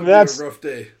 That would that's be a rough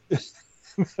day.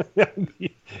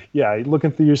 Yeah,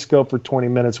 looking through your scope for 20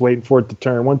 minutes, waiting for it to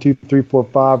turn. 1, 2, 3, 4,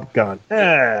 5, gone.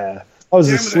 I was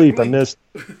asleep. I missed.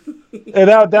 And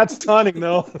that's stunning,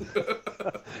 though.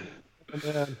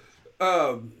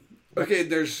 Okay,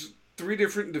 there's 3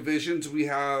 different divisions. We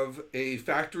have a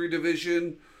factory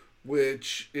division,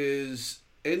 which is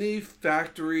any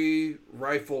factory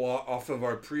rifle off of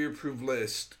our pre-approved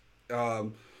list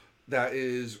that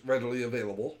is readily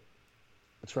available.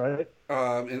 That's right.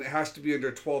 And it has to be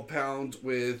under 12 pounds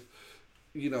with,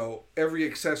 every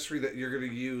accessory that you're going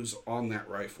to use on that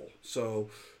rifle. So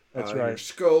that's right. Your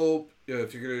scope,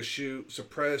 if you're going to shoot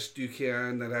suppressed, you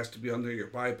can. That has to be under your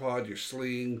bipod, your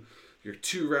sling, your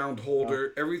 2-round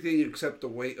holder, everything except the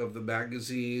weight of the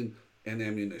magazine and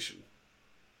ammunition.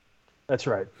 That's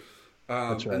right.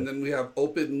 And then we have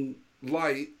open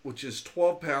light, which is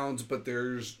 12 pounds, but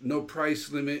there's no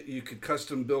price limit. You could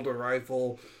custom build a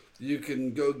rifle. You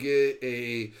can go get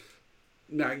a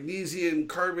magnesium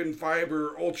carbon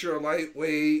fiber, ultra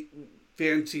lightweight,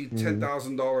 fancy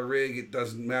 $10,000 rig. It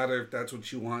doesn't matter if that's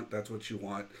what you want. That's what you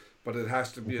want. But it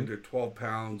has to be under 12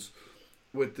 pounds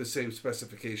with the same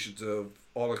specifications of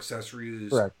all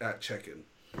accessories at check-in.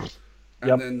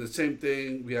 And then the same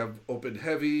thing, we have open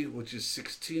heavy, which is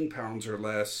 16 pounds or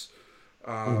less.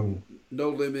 No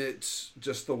limits,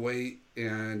 just the weight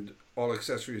and all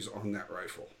accessories on that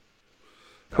rifle.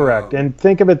 Correct. And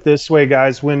think of it this way,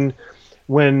 guys. When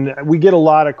we get a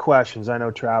lot of questions, I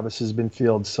know Travis has been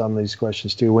fielding some of these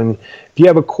questions too. If you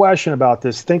have a question about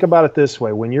this, think about it this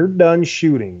way. When you're done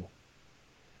shooting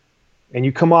and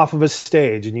you come off of a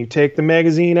stage and you take the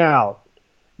magazine out,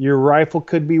 your rifle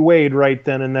could be weighed right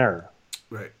then and there.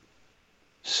 Right.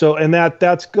 So, and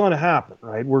that's going to happen,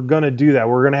 right? We're going to do that.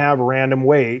 We're going to have random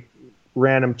weight,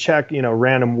 random check,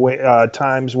 random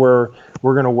times where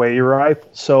we're going to weigh your rifle.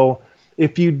 So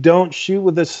if you don't shoot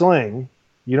with a sling,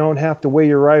 you don't have to weigh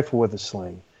your rifle with a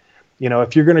sling.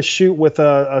 If you're going to shoot with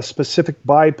a specific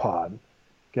bipod,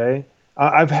 okay?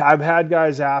 I've had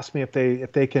guys ask me if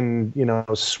they can,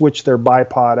 switch their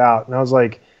bipod out. And I was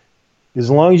like, as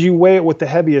long as you weigh it with the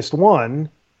heaviest one,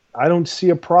 I don't see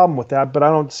a problem with that, but I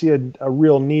don't see a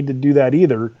real need to do that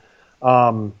either.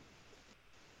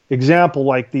 Example,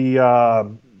 like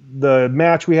the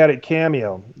match we had at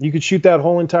Cameo, you could shoot that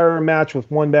whole entire match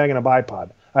with one bag and a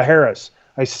bipod, a Harris.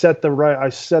 I set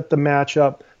the match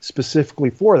up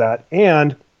specifically for that.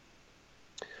 And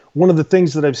one of the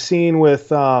things that I've seen with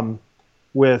kind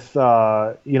of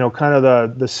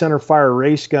the center fire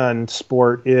race gun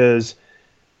sport is,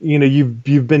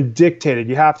 you've been dictated.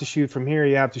 You have to shoot from here.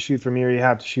 You have to shoot from here. You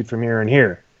have to shoot from here and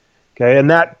here. Okay. And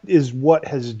that is what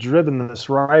has driven this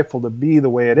rifle to be the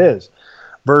way it is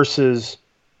versus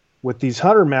with these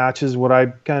hunter matches. What I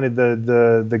kind of,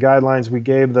 the guidelines we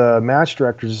gave the match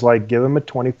directors is like, give them a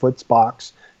 20-foot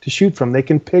box to shoot from. They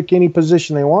can pick any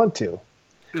position they want to.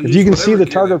 And if you can see the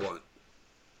target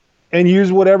and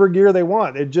use whatever gear they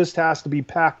want, it just has to be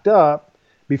packed up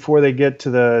before they get to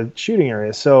the shooting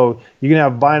area. So you can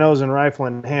have binos and rifle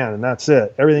in hand, and that's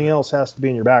it. Everything else has to be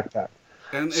in your backpack.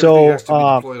 And everything has to be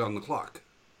deployed on the clock.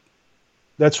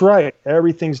 That's right.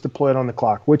 Everything's deployed on the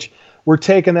clock, which we're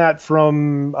taking that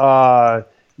from, Kalen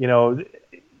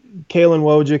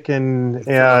Wojcik and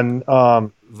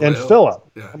Philip.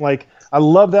 Yeah. I'm like, I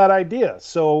love that idea.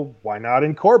 So why not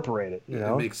incorporate it?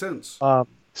 It makes sense.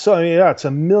 So it's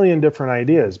a million different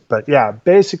ideas, but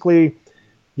basically,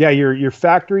 your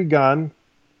factory gun,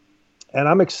 and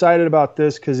I'm excited about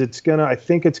this because I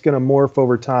think it's gonna morph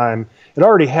over time. It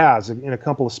already has in a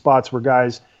couple of spots where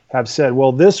guys have said,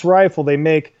 well, this rifle they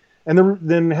make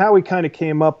then how we kind of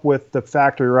came up with the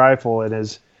factory rifle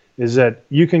is that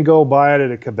you can go buy it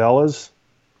at a Cabela's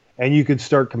and you could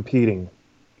start competing.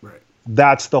 Right.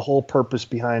 That's the whole purpose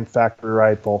behind factory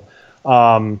rifle.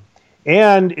 And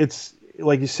it's,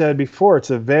 like you said before,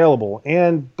 it's available,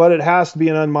 but it has to be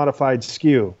an unmodified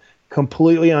SKU,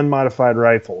 completely unmodified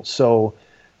rifle. So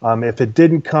if it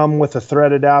didn't come with a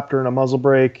thread adapter and a muzzle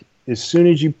brake, as soon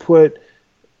as you thread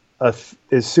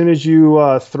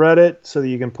it so that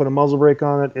you can put a muzzle brake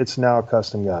on it, it's now a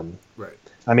custom gun. Right.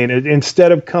 I mean,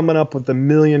 instead of coming up with a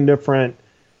million different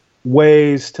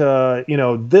ways to,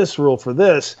 this rule for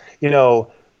this,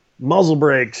 muzzle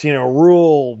brakes,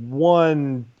 rule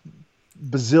 1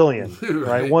 bazillion,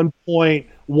 right?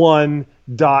 1.1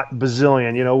 dot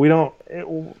bazillion. We don't.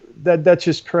 That's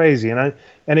just crazy, and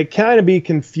it kind of be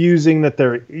confusing that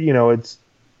they're, it's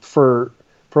for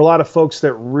a lot of folks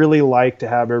that really like to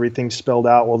have everything spelled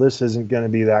out. Well, this isn't going to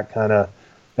be that kind of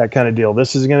deal.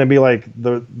 This is going to be like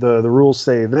the rules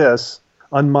say this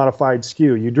unmodified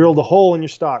SKU. You drilled a hole in your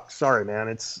stock. Sorry, man.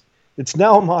 It's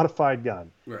now a modified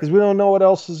gun because we don't know what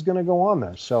else is going to go on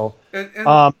there. So and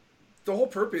the whole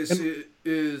purpose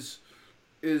is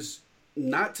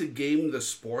not to game the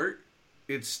sport.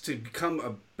 It's to become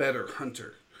a better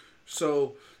hunter.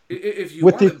 So if you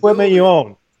with the equipment you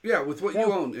own, with what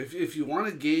you own, if you want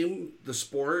to game the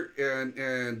sport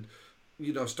and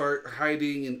start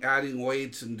hiding and adding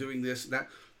weights and doing this and that,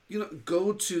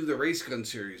 go to the race gun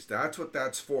series. That's what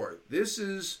that's for. This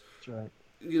is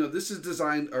this is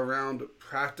designed around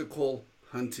practical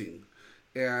hunting,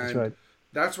 and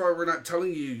that's why we're not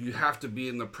telling you have to be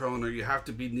in the prone or you have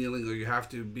to be kneeling or you have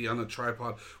to be on a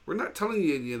tripod. We're not telling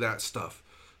you any of that stuff.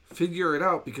 Figure it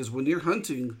out, because when you're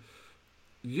hunting,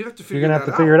 you have to figure it out. You're going to have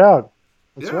to figure it out.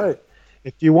 That's right.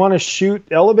 If you want to shoot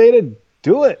elevated,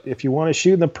 do it. If you want to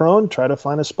shoot in the prone, try to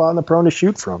find a spot in the prone to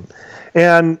shoot from.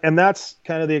 And that's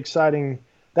kind of the exciting,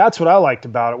 that's what I liked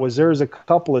about it, was there was a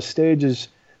couple of stages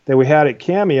that we had at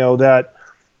Cameo that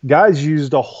guys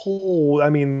used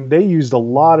they used a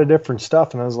lot of different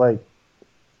stuff, and I was like,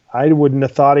 I wouldn't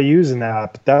have thought of using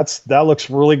that, but that looks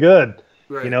really good.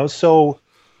 Right. So,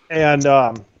 and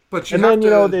but you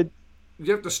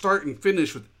have to start and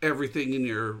finish with everything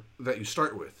that you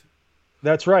start with.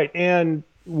 That's right. And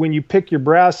when you pick your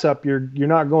brass up, you're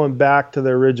not going back to the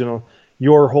original,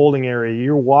 your holding area.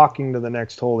 You're walking to the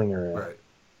next holding area. Right.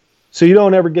 So you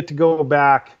don't ever get to go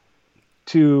back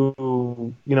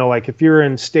to, like if you're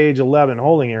in stage 11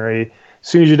 holding area, as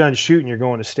soon as you're done shooting, you're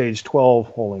going to stage 12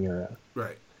 holding area.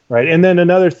 Right. Right. And then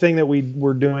another thing that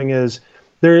we're doing is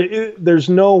there's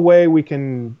no way we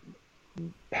can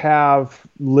have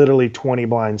literally 20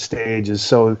 blind stages.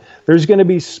 So there's going to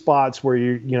be spots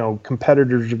where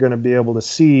competitors are going to be able to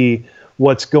see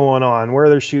what's going on, where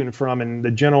they're shooting from, and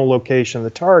the general location of the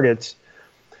targets.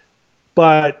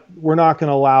 But we're not going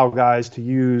to allow guys to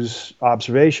use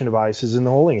observation devices in the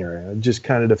holding area. It just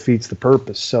kind of defeats the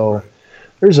purpose. So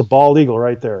there's a bald eagle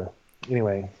right there.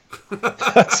 Anyway,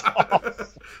 that's all.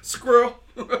 Squirrel,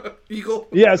 eagle.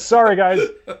 Yeah, sorry guys.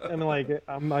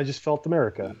 I just felt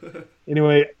America.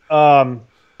 Anyway,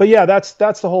 but yeah, that's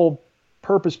the whole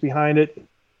purpose behind it,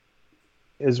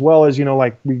 as well as we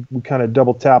kind of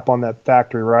double tap on that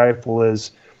factory rifle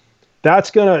is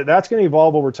that's gonna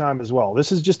evolve over time as well.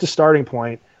 This is just a starting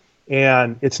point,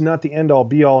 and it's not the end all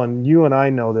be all. And you and I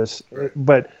know this,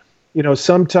 but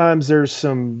sometimes there's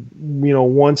some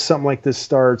once something like this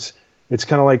starts, it's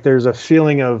kind of like there's a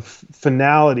feeling of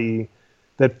finality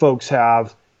that folks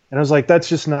have. And I was like, that's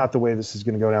just not the way this is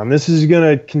going to go down. This is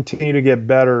going to continue to get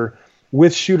better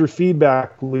with shooter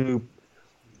feedback loop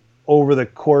over the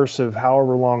course of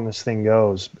however long this thing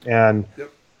goes. And to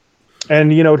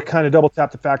kind of double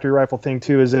tap the factory rifle thing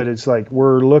too, is that it's like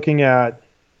we're looking at,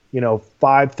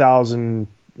 5,000.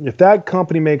 If that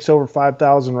company makes over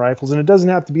 5,000 rifles, and it doesn't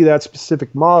have to be that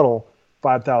specific model,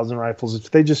 5,000 rifles.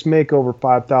 If they just make over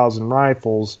 5,000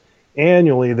 rifles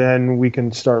annually, then we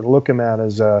can start looking at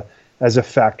as a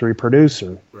factory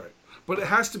producer. Right, but it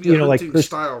has to be a hunting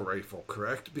style rifle,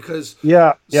 correct? Because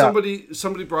somebody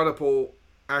brought up,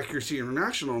 Accuracy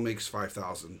International makes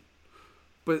 5,000,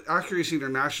 but Accuracy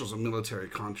International is a military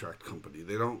contract company.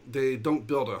 They don't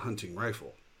build a hunting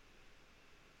rifle.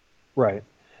 Right,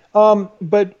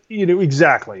 but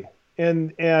exactly,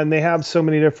 and they have so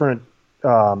many different.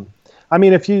 They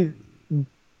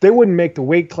wouldn't make the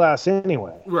weight class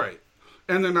anyway. Right.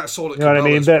 And they're not sold at Cabela's. You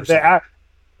know what I mean?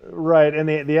 Right.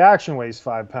 And the action weighs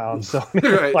 5 pounds. So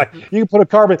right. You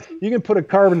can put a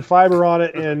carbon fiber on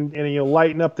it and you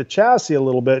lighten up the chassis a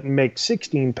little bit and make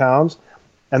 16 pounds,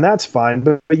 and that's fine.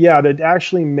 But yeah, to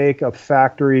actually make a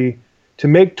factory to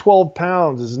make 12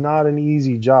 pounds is not an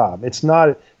easy job. It's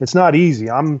not easy.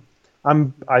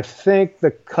 I think the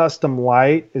custom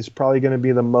light is probably going to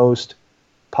be the most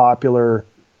popular.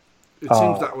 It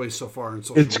seems that way so far in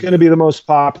social It's going to be the most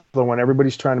popular one.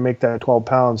 Everybody's trying to make that 12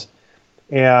 pounds,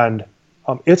 and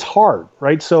it's hard,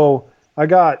 right? So I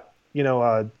got,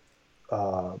 a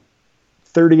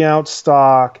 30-ounce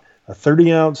stock, a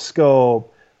 30-ounce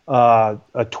scope, a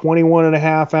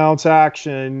 21.5-ounce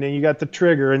action, and you got the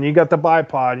trigger, and you got the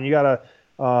bipod, and you got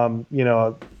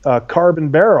a carbon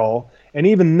barrel. And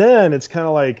even then, it's kind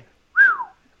of like,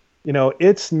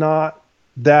 it's not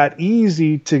that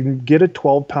easy to get a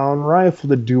 12-pound rifle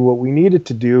to do what we need it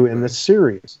to do in this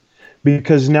series,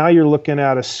 because now you're looking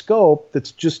at a scope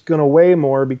that's just going to weigh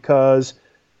more because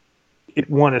it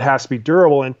has to be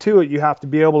durable, and two, you have to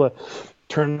be able to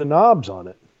turn the knobs on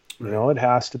it. It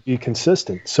has to be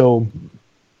consistent. So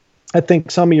I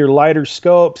think some of your lighter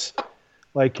scopes,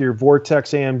 like your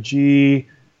Vortex AMG,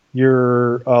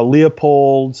 your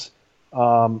Leopolds,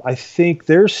 I think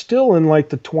they're still in like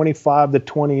the 25 to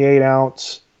 28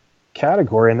 ounce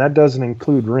category, and that doesn't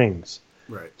include rings.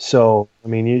 Right. So, I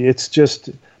mean, it's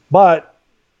just, but,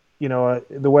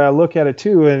 the way I look at it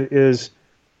too is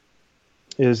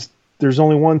there's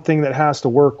only one thing that has to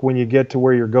work when you get to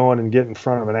where you're going and get in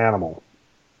front of an animal,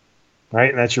 right?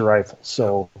 And that's your rifle.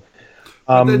 So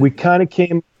we kind of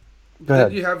came. Go ahead.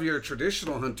 Then you have your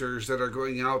traditional hunters that are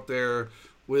going out there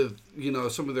with,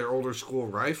 some of their older school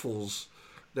rifles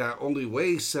that only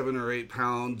weigh 7 or 8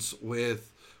 pounds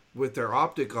with their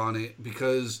optic on it,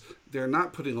 because they're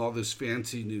not putting all this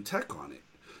fancy new tech on it.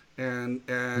 And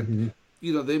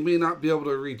they may not be able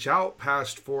to reach out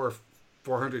past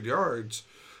 400 yards,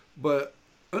 but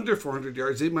under 400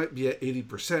 yards, they might be at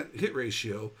 80% hit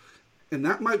ratio, and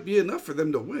that might be enough for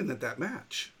them to win at that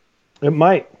match. It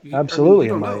might. Absolutely,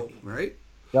 you don't it might. know, right?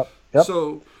 Yep.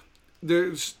 So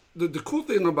there's the cool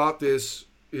thing about this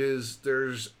is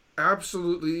there's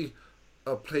absolutely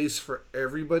a place for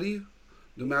everybody,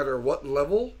 no matter what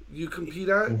level you compete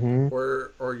at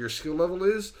or your skill level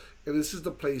is, and this is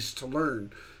the place to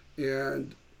learn.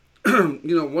 And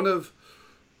one of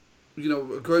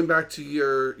going back to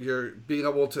your being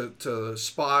able to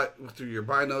spot through your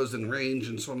binos and range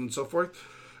and so on and so forth,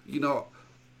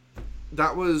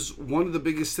 that was one of the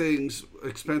biggest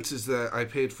expenses that I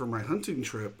paid for my hunting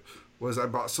trip, was I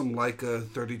bought some Leica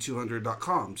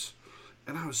 3200.coms,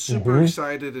 and I was super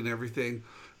excited and everything.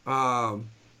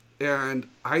 And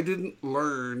I didn't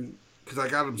learn, because I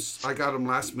got them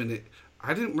last minute.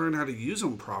 I didn't learn how to use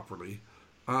them properly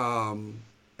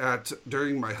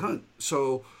during my hunt.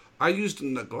 So I used them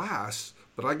in the glass,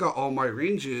 but I got all my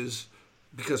ranges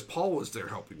because Paul was there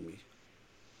helping me.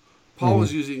 Paul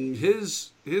was using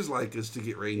his Leicas to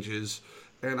get ranges,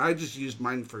 and I just used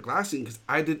mine for glassing because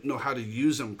I didn't know how to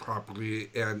use them properly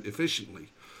and efficiently.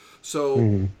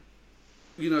 So,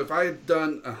 if I had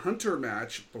done a hunter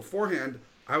match beforehand,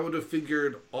 I would have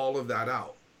figured all of that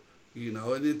out.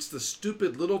 And it's the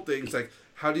stupid little things, like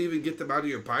how do you even get them out of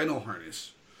your bino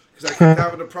harness? Because I kept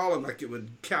having a problem, like it would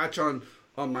catch on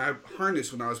my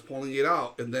harness when I was pulling it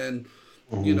out, and then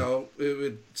it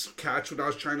would catch when I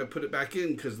was trying to put it back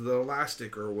in because of the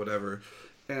elastic or whatever.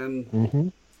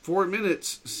 And 4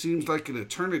 minutes seems like an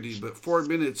eternity, but 4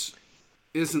 minutes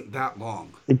isn't that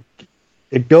long.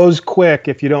 It goes quick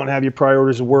if you don't have your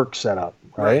priorities of work set up,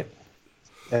 right?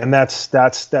 And that's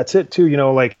it too.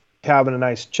 Like having a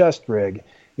nice chest rig.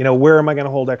 Where am I going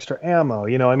to hold extra ammo?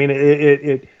 I mean,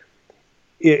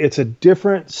 it's a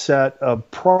different set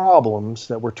of problems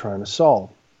that we're trying to solve,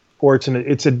 or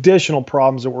it's additional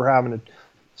problems that we're having to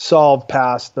solve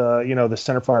past the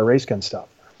centerfire race gun stuff.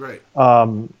 Right.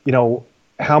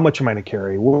 How much am I going to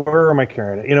carry? Where am I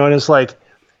carrying it? And it's like,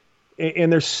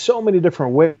 and there's so many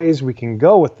different ways we can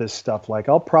go with this stuff. Like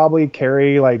I'll probably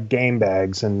carry like game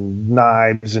bags and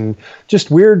knives and just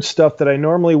weird stuff that I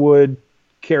normally would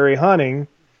carry hunting,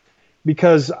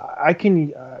 because I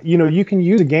can, you can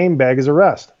use a game bag as a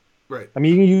rest. Right. I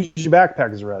mean, you can use your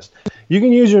backpack as a rest. You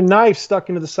can use your knife stuck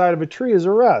into the side of a tree as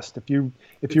a rest if you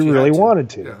really wanted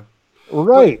to. Yeah.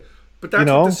 Right. But that's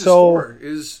what this is for,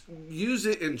 is use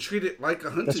it and treat it like a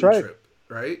hunting trip,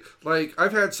 right? Like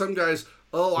I've had some guys,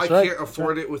 I can't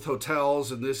afford it with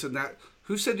hotels and this and that.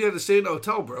 Who said you had to stay in a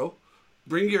hotel, bro?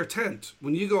 Bring your tent.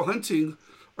 When you go hunting,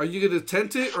 are you going to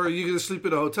tent it or are you going to sleep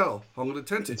in a hotel? I'm going to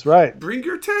tent it. That's right. Bring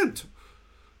your tent.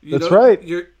 That's right.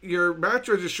 Your match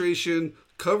registration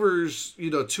covers,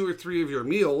 2 or 3 of your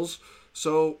meals.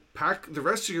 So pack the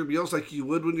rest of your meals like you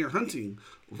would when you're hunting.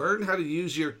 Learn how to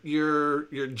use your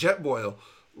jet boil.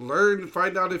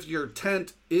 Find out if your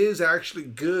tent is actually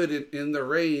good in the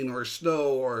rain or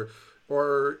snow or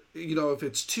or if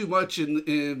it's too much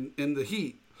in the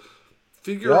heat.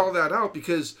 Figure all that out,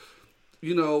 because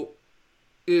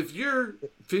if you're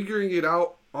figuring it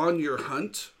out on your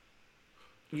hunt,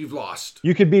 you've lost.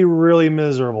 You could be really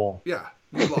miserable. Yeah,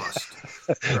 you lost.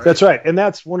 Right? That's right. And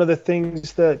that's one of the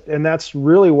things and that's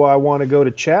really why I want to go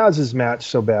to Chaz's match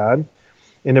so bad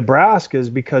in Nebraska, is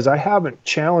because I haven't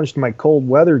challenged my cold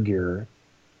weather gear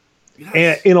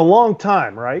in a long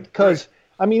time, right? Because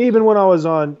I mean, even when I was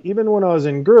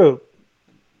in group,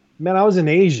 man, I was in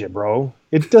Asia, bro.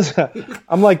 It doesn't.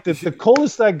 I'm like the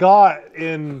coldest I got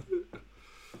the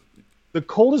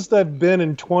coldest I've been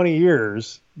in 20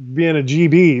 years being a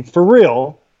GB for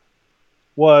real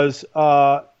was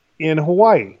in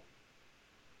Hawaii.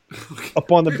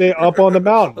 Up on the mountain. Up on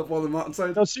the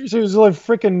mountainside. No, seriously, it was like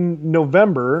freaking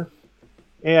November,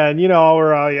 and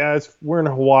we're in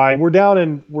Hawaii.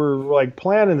 We're like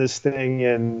planning this thing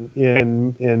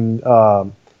in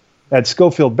at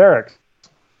Schofield Barracks,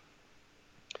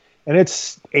 and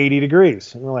it's 80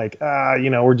 degrees. And we're like,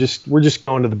 we're just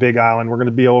going to the Big Island. We're going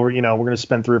to be over. We're going to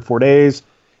spend 3 or 4 days,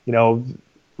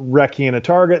 recceing a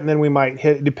target, and then we might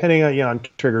hit, depending on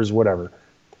triggers, whatever.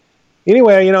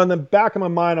 Anyway, in the back of my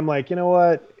mind, I'm like, you know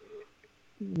what?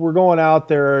 We're going out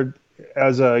there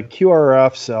as a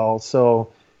QRF cell,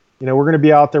 so we're going to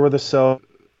be out there with the cells.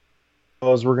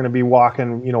 We're going to be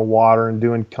walking, water and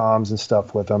doing comms and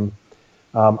stuff with them.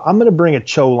 I'm going to bring a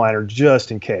Cho liner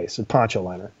just in case, a poncho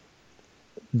liner.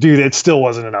 Dude, it still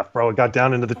wasn't enough, bro. It got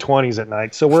down into the 20s at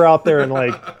night. So we're out there in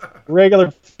like regular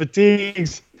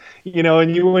fatigues,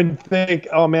 and you wouldn't think,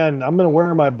 oh man, I'm going to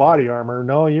wear my body armor.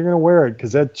 No, you're going to wear it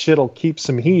because that shit'll keep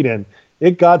some heat in.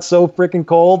 It got so freaking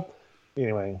cold.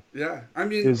 Anyway. Yeah. I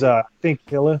mean, it was, I think,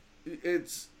 Hilla.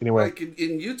 It's anyway. Like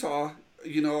in Utah,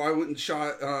 I went and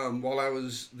shot, while I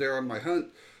was there on my hunt,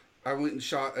 I went and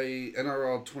shot a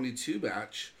NRL 22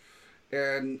 match,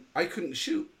 and I couldn't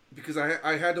shoot because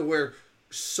I had to wear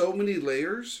so many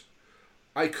layers.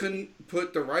 I couldn't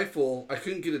put the rifle, I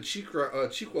couldn't get a cheek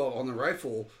weld on the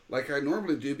rifle like I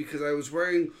normally do, because I was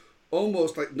wearing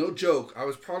almost, like, no joke, I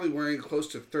was probably wearing close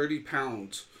to 30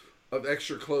 pounds of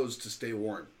extra clothes to stay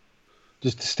warm.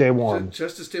 Just to stay warm.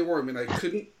 Just to stay warm. And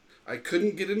I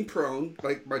couldn't get in prone,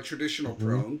 like my traditional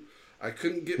prone. I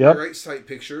couldn't get my right sight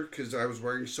picture because I was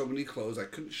wearing so many clothes. I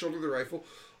couldn't shoulder the rifle.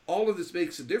 All of this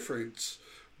makes a difference.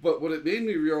 But what it made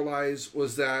me realize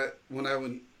was that when I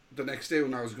went the next day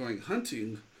when I was going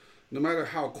hunting, no matter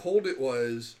how cold it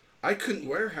was, I couldn't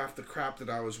wear half the crap that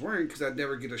I was wearing because I'd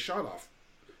never get a shot off.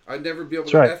 I'd never be able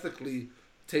to ethically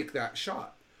take that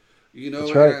shot.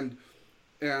 And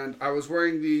I was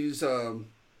wearing these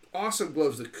awesome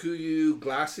gloves, the Kuiu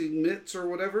glassing mitts or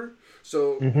whatever.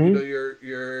 So,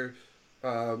 your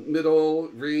middle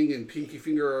ring and pinky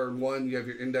finger are in one. You have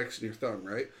your index and your thumb,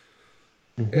 right?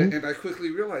 And I quickly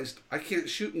realized I can't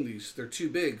shoot in these. They're too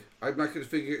big. I'm not going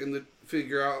to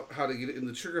figure out how to get it in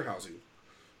the trigger housing.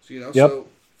 So, so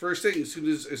first thing, as soon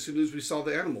as we saw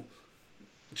the animal,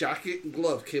 jacket and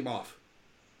glove came off.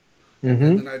 And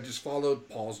then I just followed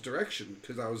Paul's direction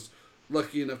because I was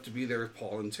lucky enough to be there with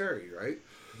Paul and Terry, right?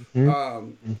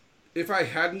 If I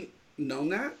hadn't known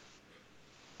that,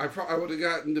 I would have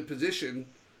gotten the position,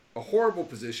 a horrible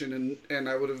position, and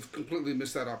I would have completely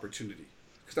missed that opportunity.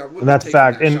 I wouldn't have taken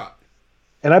that shot.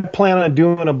 And I plan on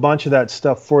doing a bunch of that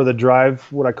stuff for the drive,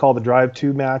 what I call the drive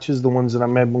to matches, the ones that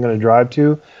I'm going to drive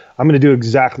to. I'm going to do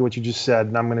exactly what you just said,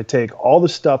 and I'm going to take all the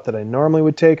stuff that I normally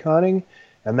would take hunting,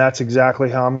 and that's exactly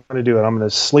how I'm going to do it. I'm going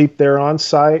to sleep there on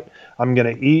site. I'm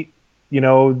going to eat,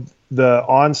 the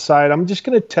on site. I'm just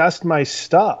going to test my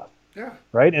stuff. Yeah.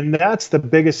 Right. And that's the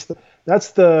biggest.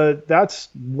 That's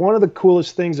one of the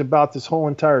coolest things about this whole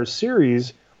entire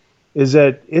series, is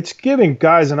that it's giving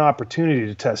guys an opportunity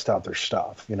to test out their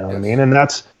stuff. You know what I mean? And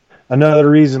that's another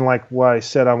reason, like why I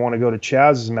said I want to go to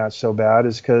Chaz's match so bad,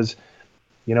 is because,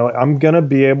 I'm going to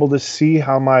be able to see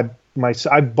how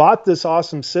I bought this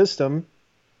awesome system.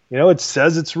 It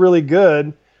says it's really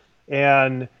good,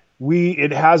 and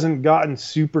it hasn't gotten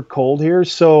super cold here.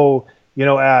 So,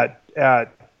 at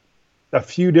a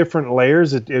few different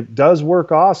layers, it does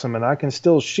work awesome, and I can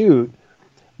still shoot,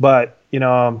 but,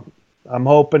 I'm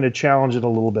hoping to challenge it a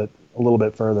little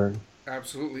bit further.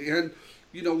 Absolutely. And,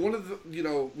 one of the,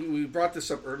 we brought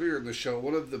this up earlier in the show,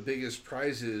 one of the biggest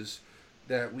prizes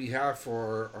that we have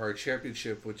for our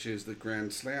championship, which is the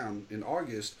Grand Slam in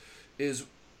August, is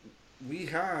we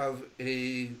have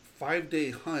a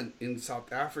 5-day hunt in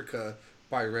South Africa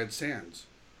by Red Sands.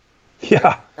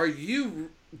 Yeah. Are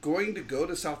you going to go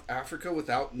to South Africa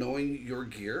without knowing your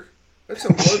gear? That's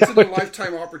a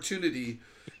once-in-a-lifetime opportunity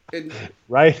And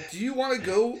right? do you want to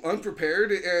go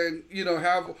unprepared and,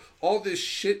 have all this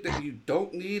shit that you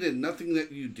don't need and nothing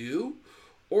that you do?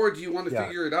 Or do you want to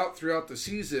figure it out throughout the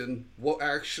season, what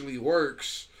actually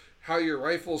works, how your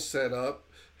rifle's set up,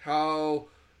 how,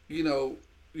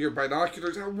 your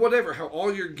binoculars, whatever, how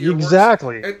all your gear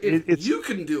exactly. works. And if you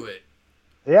can do it.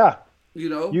 Yeah.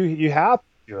 You have to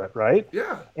do it, right?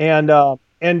 Yeah.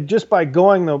 And just by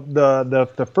going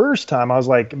the first time, I was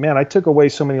like, man, I took away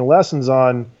so many lessons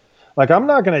on, like, I'm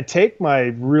not going to take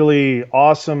my really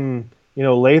awesome,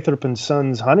 Lathrop and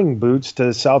Sons hunting boots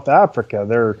to South Africa.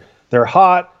 They're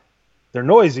hot, they're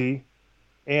noisy,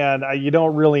 and you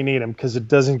don't really need them because it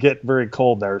doesn't get very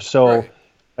cold there. So, right.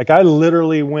 Like, I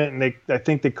literally went and I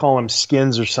think they call them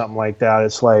skins or something like that.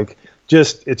 It's like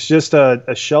it's just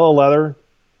a shell of leather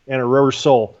and a rubber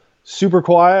sole. Super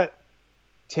quiet.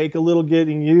 Take a little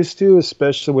getting used to,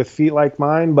 especially with feet like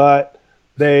mine, but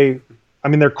they're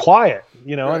quiet,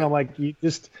 right. And I'm like,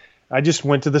 I just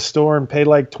went to the store and paid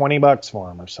like $20 for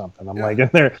them or something. I'm like,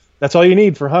 that's all you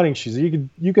need for hunting shoes.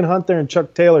 You can hunt there in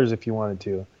Chuck Taylor's if you wanted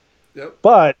to. Yep.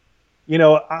 But,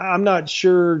 I'm not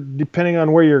sure, depending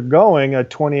on where you're going, a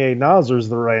 28 nozzler is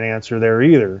the right answer there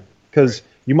either, because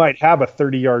you might have a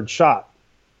 30-yard shot.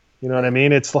 You know what I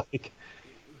mean? It's like,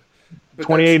 but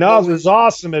 28 nozzle is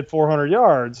awesome at 400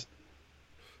 yards.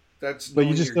 But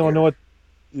you just don't know what.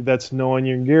 That's knowing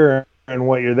your gear and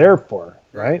what you're there for,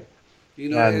 right?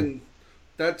 And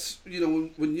that's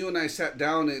when you and I sat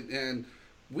down and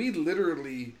we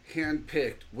literally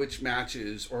handpicked which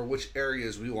matches or which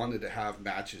areas we wanted to have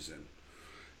matches in.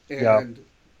 And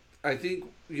I think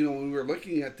when we were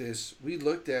looking at this, we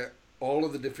looked at all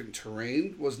of the different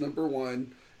terrain was number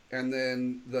one, and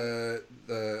then the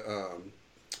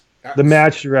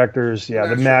match directors,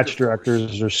 the match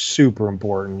directors are super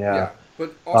important.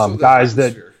 But also the guys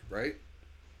atmosphere, right?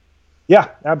 Yeah,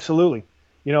 absolutely.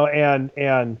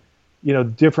 And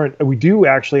different. We do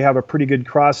actually have a pretty good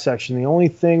cross section. The only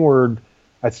thing we're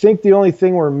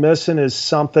missing is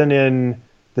something in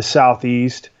the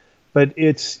southeast, but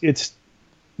it's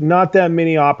not that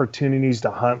many opportunities to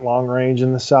hunt long range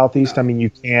in the southeast. No. I mean, you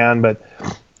can, but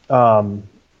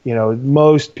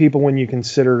most people, when you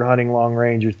consider hunting long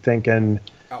range, you're thinking,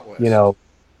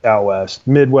 out west,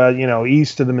 Midwest,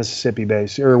 east of the Mississippi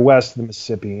base or west of the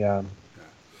Mississippi. Yeah.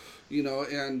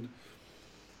 And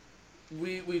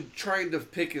we tried to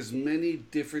pick as many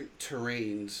different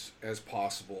terrains as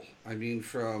possible. I mean,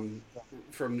 from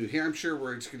New Hampshire,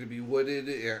 where it's going to be wooded,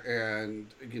 and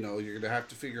you're going to have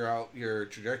to figure out your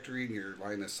trajectory and your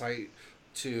line of sight,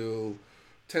 to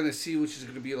Tennessee, which is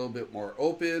going to be a little bit more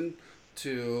open,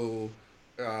 to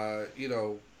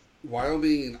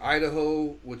Wyoming and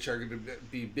Idaho, which are going to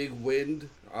be big wind,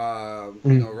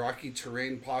 rocky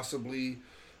terrain possibly,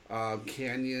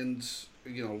 canyons,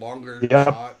 longer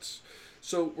shots.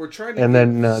 So we're trying to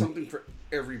get something for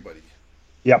everybody.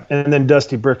 Yep, and then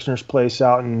Dusty Brickner's place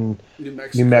out in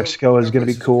New Mexico is going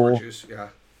to be cool. Gorgeous, yeah.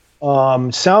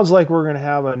 Sounds like we're going to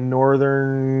have a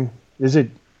northern. Is it?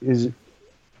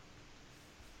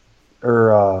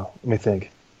 Or let me think.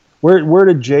 Where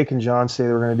did Jake and John say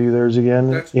they were going to do theirs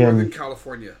again? That's Northern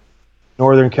California.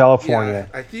 Northern California.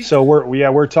 Yeah, I think so.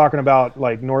 We're talking about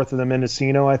like north of the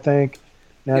Mendocino, I think.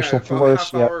 National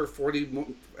Forest.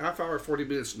 Half hour, 40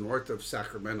 minutes north of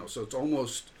Sacramento. So it's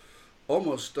almost.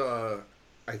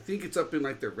 I think it's up in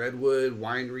like the Redwood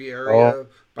winery area.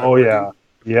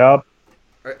 Yep.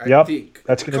 I think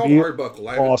that's going to be Arbuckle.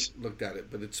 I haven't looked at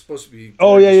it, but it's supposed to be.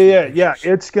 Oh yeah.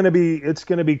 It's going to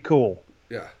be cool.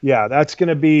 Yeah. That's going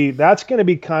to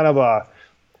be kind of a.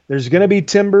 There's going to be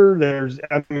timber.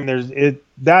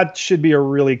 That should be a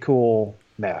really cool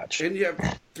match. And you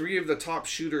have 3 of the top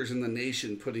shooters in the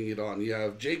nation putting it on. You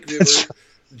have Jake Viver,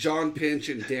 John Pinch,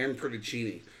 and Dan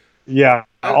Perticini. Yeah,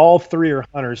 all 3 are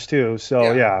hunters too.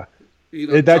 So that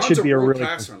John's should be a really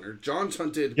class hunter. John's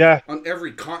hunted on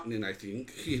every continent, I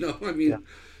think.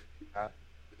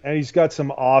 And he's got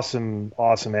some awesome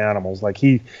animals. Like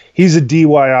he's a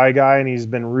DIY guy, and he's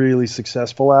been really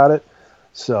successful at it.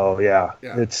 So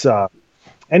it's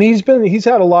and he's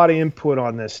had a lot of input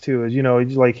on this too.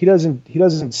 Like he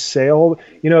doesn't say a whole.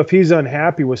 If he's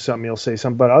unhappy with something, he'll say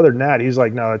something. But other than that, he's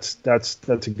like, no, that's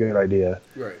a good idea.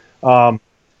 Right.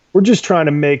 We're just trying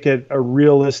to make it a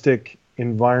realistic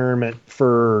environment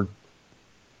for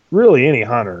really any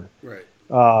hunter. Right.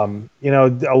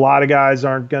 A lot of guys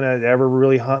aren't going to ever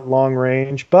really hunt long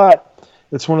range, but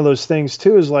it's one of those things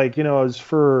too, is like, as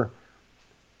for,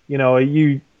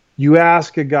 you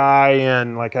ask a guy,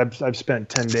 and like I've spent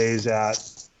 10 days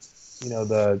at,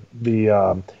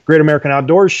 the Great American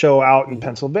Outdoors Show out in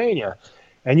Pennsylvania,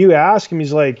 and you ask him,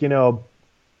 he's like,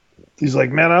 he's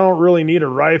like, man, I don't really need a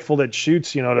rifle that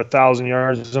shoots, at 1,000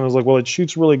 yards. And I was like, well, it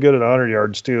shoots really good at 100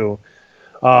 yards too.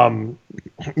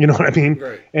 You know what I mean?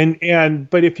 Right.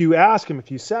 But if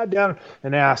you sat down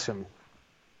and asked him,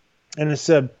 and it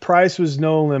said price was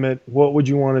no limit, what would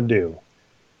you want to do?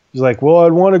 He's like, well,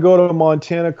 I'd want to go to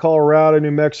Montana, Colorado,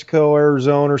 New Mexico,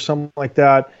 Arizona, or something like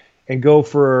that, and go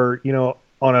for,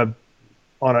 on a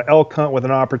elk hunt with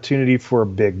an opportunity for a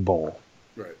big bull.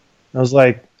 Right. And I was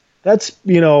like, that's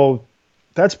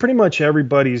pretty much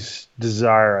everybody's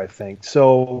desire, I think.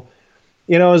 So,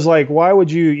 it's like, why would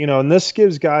you, and this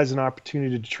gives guys an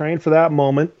opportunity to train for that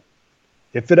moment.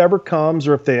 If it ever comes,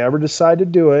 or if they ever decide to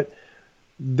do it,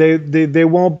 they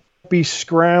won't be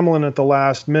scrambling at the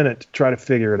last minute to try to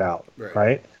figure it out.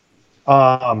 Right.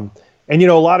 And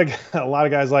a lot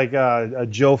of guys like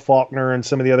Joe Faulkner and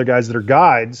some of the other guys that are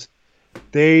guides,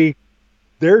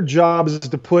 their job is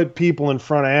to put people in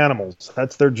front of animals.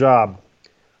 That's their job.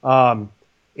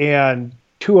 And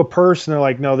to a person, they're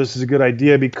like, no, this is a good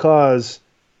idea, because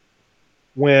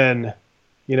when,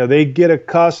 they get a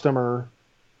customer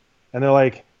and they're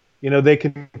like, they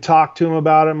can talk to them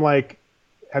about it. I'm like,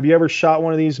 have you ever shot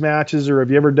one of these matches, or have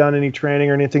you ever done any training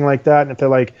or anything like that? And if they're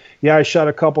like, yeah, I shot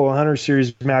a couple of Hunter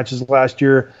Series matches last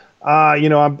year.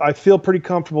 I feel pretty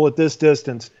comfortable at this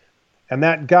distance. And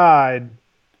that guide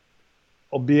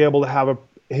will be able to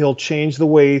he'll change the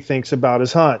way he thinks about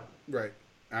his hunt. Right.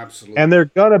 Absolutely. And they're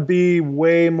going to be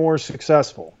way more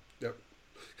successful. Yep.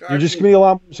 You're just going to be a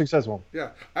lot more successful. Yeah.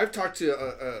 I've talked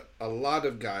to a lot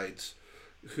of guides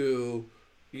who,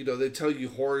 they tell you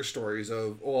horror stories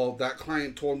of, well, that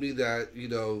client told me that,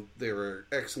 they were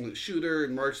an excellent shooter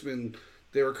and marksman.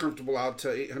 They were comfortable out to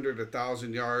 800,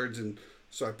 1,000 yards. And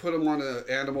so I put them on an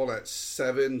animal at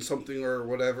 7 something or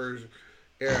whatever.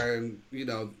 And,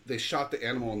 they shot the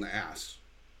animal in the ass.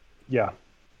 Yeah.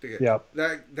 Yeah.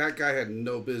 That guy had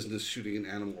no business shooting an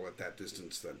animal at that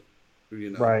distance then.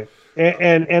 Right.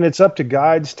 And it's up to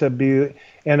guides to be,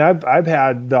 and I've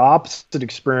had the opposite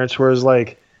experience where it's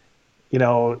like,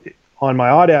 on my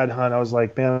Aoudad hunt, I was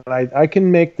like, man, I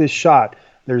can make this shot.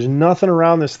 There's nothing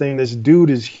around this thing. This dude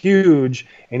is huge,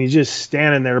 and he's just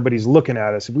standing there, but he's looking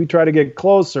at us. If we try to get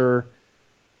closer,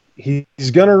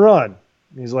 he's going to run.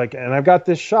 He's like, and I've got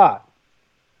this shot.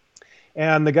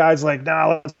 And the guy's like,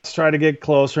 nah, let's try to get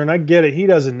closer. And I get it. He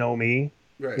doesn't know me.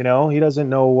 Right. He doesn't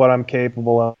know what I'm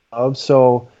capable of.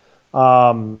 So,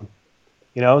 so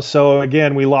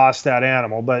again, we lost that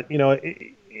animal. But,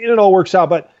 it all works out.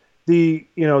 But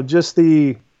just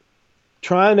the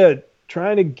trying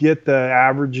to get the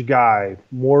average guy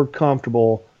more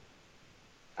comfortable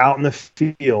out in the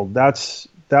field. That's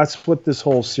what this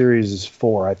whole series is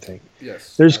for, I think.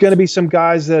 Yes. There's going to be some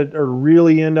guys that are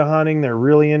really into hunting. They're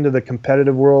really into the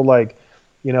competitive world, like,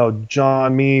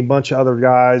 John, me, a bunch of other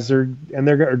guys.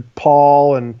 They're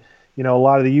Paul and, a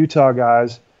lot of the Utah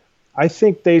guys. I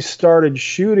think they started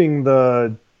shooting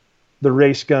the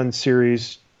race gun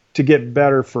series to get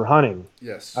better for hunting.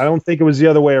 Yes. I don't think it was the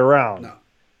other way around.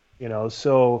 No.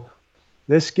 So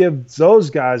this gives those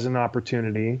guys an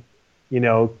opportunity,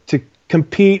 to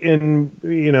compete in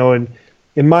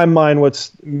my mind,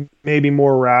 what's maybe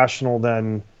more rational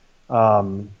than,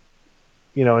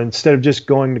 instead of just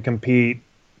going to compete,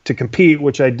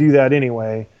 which I do that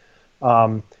anyway.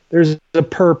 There's a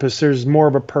purpose. There's more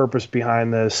of a purpose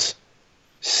behind this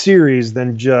series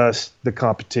than just the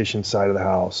competition side of the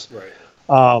house. Right.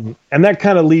 And that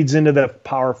kind of leads into the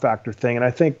power factor thing. And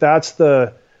I think that's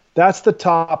the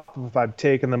top if I've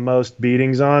taken the most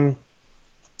beatings on,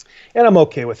 and I'm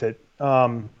okay with it.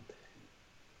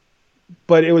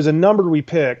 But it was a number we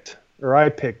picked, or I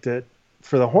picked it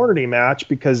for the Hornady match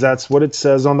because that's what it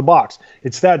says on the box.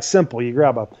 It's that simple. You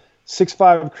grab a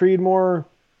 6.5 Creedmoor,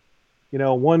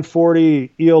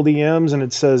 140 ELDMs, and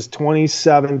it says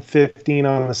 2715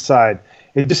 on the side.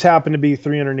 It just happened to be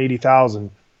 380,000.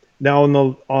 Now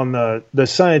on the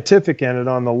scientific end and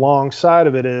on the long side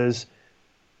of it is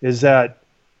that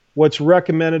what's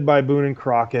recommended by Boone and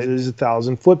Crockett is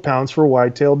 1,000 foot-pounds for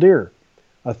whitetail deer.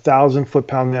 1,000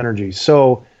 foot-pound energy.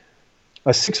 So a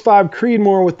 6.5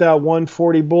 Creedmoor with that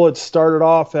 140 bullet started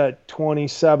off at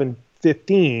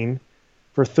 2715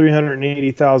 for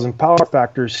 380,000 power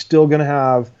factor, is still going to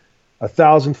have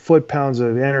 1,000 foot-pounds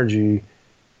of energy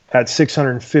at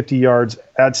 650 yards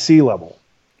at sea level.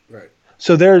 Right.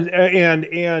 So there,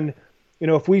 and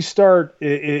if we start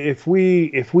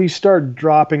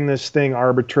dropping this thing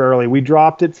arbitrarily, we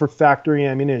dropped it for factory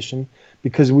ammunition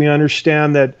because we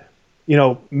understand that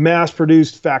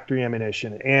mass-produced factory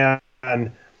ammunition,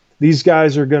 and these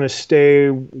guys are going to stay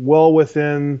well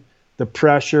within the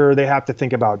pressure. They have to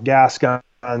think about gas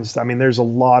guns. I mean, there's a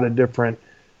lot of different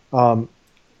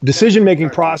decision making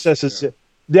Factories, processes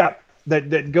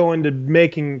that go into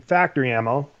making factory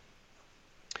ammo.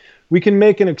 We can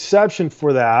make an exception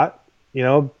for that,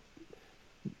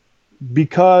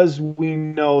 because we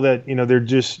know that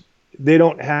they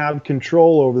don't have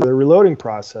control over their reloading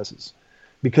processes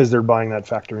because they're buying that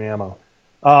factory ammo.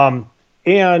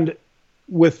 And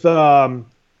with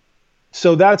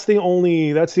so that's the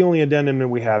only addendum that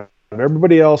we have.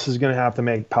 Everybody else is going to have to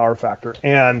make power factor.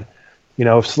 And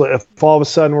if all of a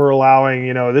sudden we're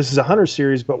allowing, this is a Hunter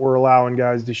series, but we're allowing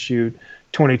guys to shoot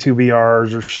 22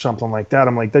 BRs or something like that,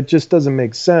 I'm like, that just doesn't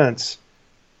make sense.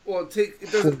 Well,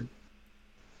 it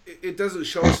doesn't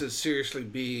show us as seriously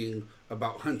being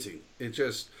about hunting. It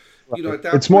just, at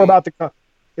that it's point, more about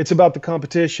the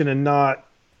competition and not,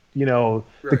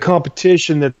 the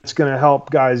competition that's going to help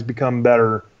guys become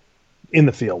better in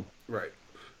the field. Right.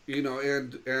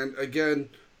 And again,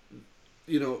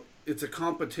 it's a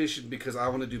competition because I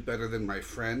want to do better than my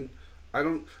friend. I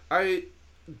don't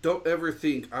ever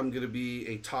think I'm going to be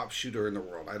a top shooter in the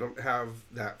world. I don't have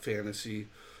that fantasy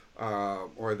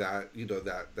or that,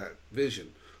 that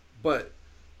vision. But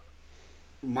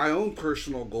my own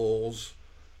personal goals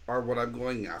are what I'm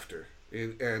going after.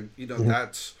 And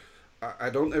that's,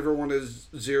 I don't ever want to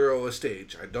zero a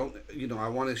stage. I don't, I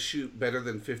want to shoot better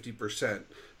than 50%.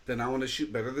 Then I want to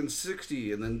shoot better than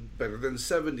 60 and then better than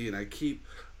 70. And I keep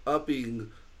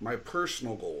upping my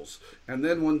personal goals. And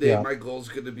then one day my goal is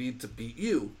going to be to beat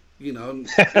you. And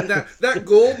that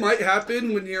goal might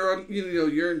happen when you're on,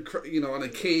 you're on a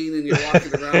cane and you're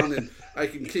walking around and I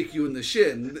can kick you in the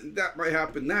shin. That might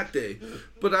happen that day.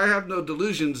 But I have no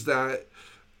delusions that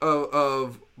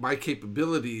of my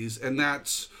capabilities, and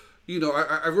that's,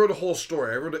 I wrote a whole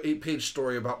story. I wrote an 8-page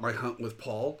story about my hunt with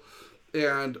Paul,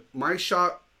 and my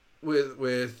shot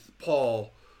with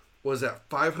Paul was at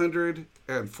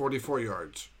 544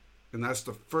 yards, and that's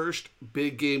the first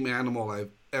big game animal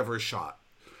I've ever shot.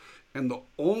 And the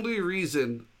only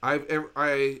reason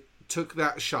I took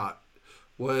that shot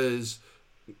was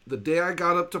the day I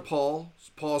got up to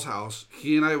Paul's house.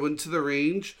 He and I went to the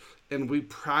range and we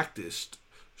practiced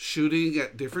shooting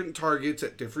at different targets,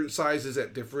 at different sizes,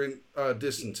 at different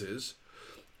distances.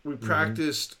 We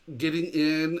practiced getting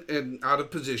in and out of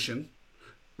position.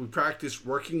 We practiced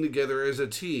working together as a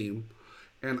team.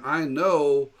 And I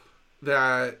know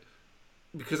that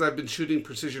because I've been shooting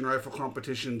precision rifle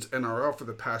competitions NRL for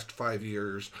the past 5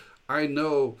 years, I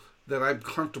know that I'm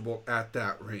comfortable at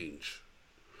that range.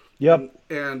 Yep.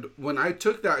 And when I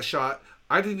took that shot,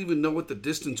 I didn't even know what the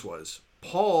distance was.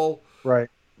 Paul, right.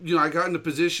 I got into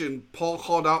position. Paul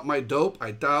called out my dope.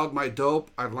 I dialed my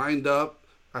dope. I lined up.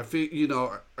 I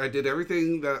did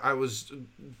everything that I was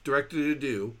directed to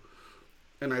do.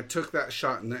 And I took that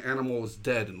shot, and the animal was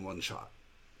dead in one shot.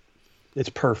 It's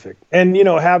perfect. And,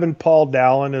 having Paul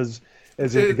Dallin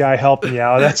as a guy helping you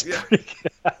out, that's pretty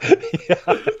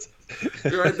good.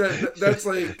 Right, that's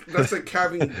like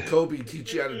having Kobe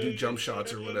teach you how to do jump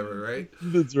shots or whatever, right?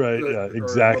 That's right. Yeah,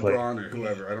 exactly. Or LeBron or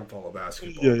whoever. I don't follow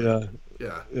basketball.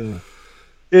 Yeah.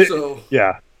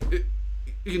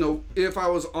 If I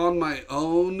was on my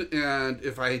own and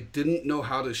if I didn't know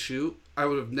how to shoot, I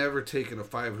would have never taken a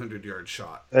 500-yard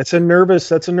shot. That's a nervous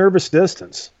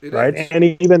distance, right? Is. And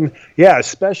even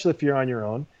especially if you're on your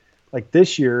own. Like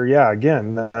this year,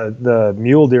 again, the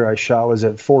mule deer I shot was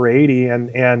at 480,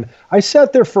 and I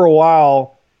sat there for a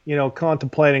while,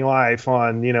 contemplating life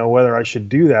on, whether I should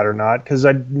do that or not, because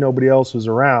nobody else was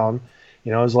around.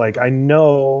 I was like, I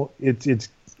know it's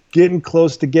getting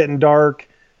close to getting dark.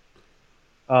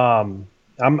 I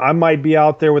might be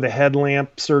out there with a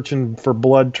headlamp searching for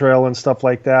blood trail and stuff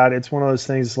like that. It's one of those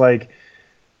things like,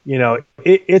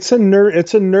 it's a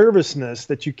nervousness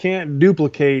that you can't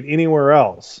duplicate anywhere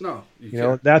else. No, you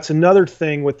can't. That's another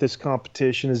thing with this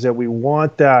competition is that we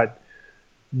want that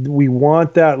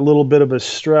little bit of a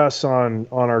stress on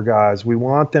our guys. We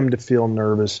want them to feel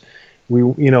nervous. We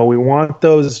want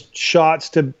those shots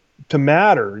to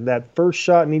matter. That first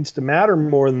shot needs to matter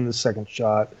more than the second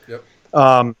shot. Yep.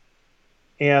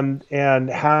 And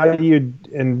how do you,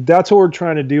 and that's what we're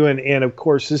trying to do. And of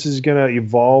course, this is going to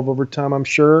evolve over time, I'm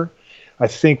sure. I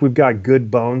think we've got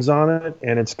good bones on it,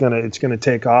 and it's gonna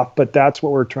take off. But that's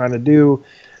what we're trying to do.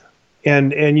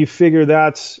 And you figure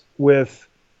that's with,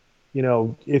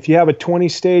 if you have a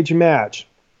 20-stage match,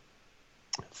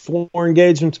 4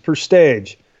 engagements per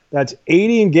stage, that's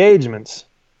 80 engagements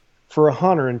for a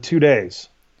hunter in 2 days.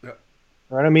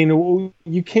 Right? I mean,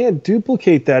 you can't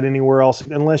duplicate that anywhere else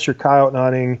unless you're coyote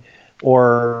hunting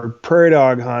or prairie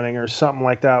dog hunting or something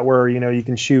like that, where you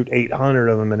can shoot 800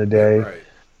 of them in a day. Right.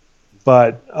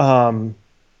 But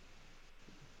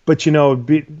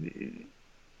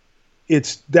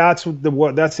that's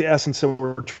the essence that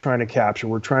we're trying to capture.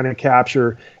 We're trying to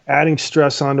capture adding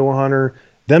stress onto a hunter,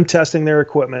 them testing their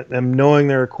equipment, them knowing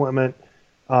their equipment,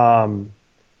 and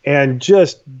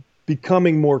just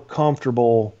becoming more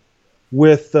comfortable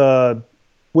with the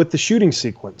shooting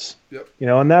sequence. Yep.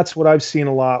 And that's what I've seen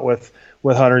a lot with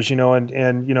hunters,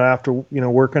 and after,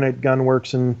 working at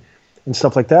Gunworks and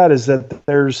stuff like that, is that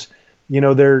there's, we've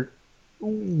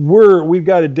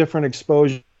got a different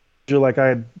exposure. Like I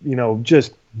had,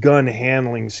 just gun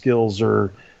handling skills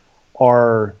are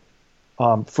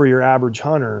for your average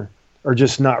hunter are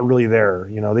just not really there.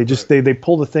 They just, they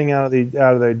pull the thing out of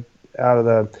the,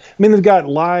 I mean, they've got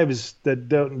lives that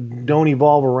don't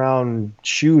evolve around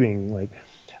shooting. Like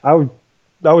I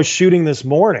was shooting this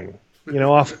morning,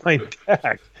 off my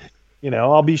deck.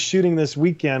 I'll be shooting this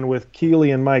weekend with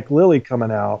Keeley and Mike Lilly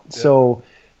coming out. Yeah. So,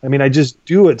 I mean, I just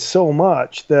do it so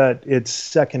much that it's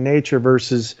second nature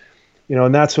versus,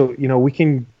 and that's what, we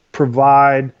can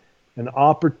provide an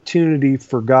opportunity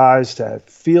for guys to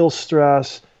feel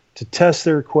stress, to test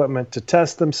their equipment, to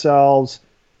test themselves,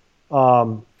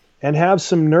 and have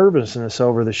some nervousness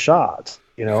over the shots,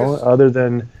 other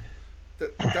than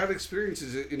that experience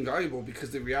is invaluable, because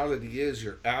the reality is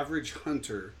your average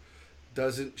hunter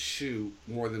doesn't shoot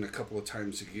more than a couple of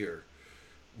times a year.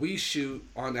 We shoot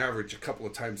on average a couple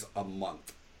of times a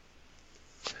month.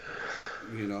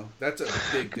 That's a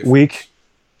big difference. Week.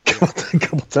 A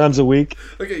couple times a week.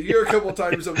 Okay, you're a couple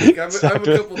times a week. I'm a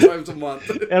couple times a month.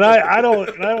 And I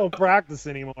don't practice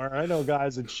anymore. I know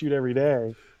guys that shoot every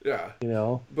day. Yeah.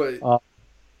 But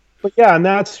yeah, and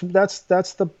that's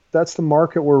the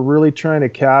market we're really trying to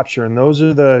capture, and those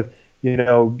are the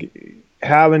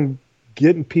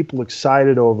getting people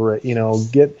excited over it.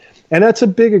 And that's a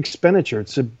big expenditure.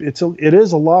 It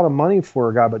is a lot of money for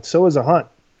a guy, but so is a hunt.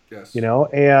 Yes.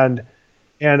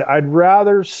 And I'd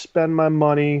rather spend my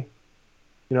money,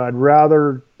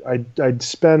 I'd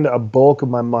spend a bulk of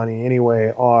my money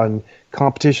anyway on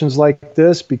competitions like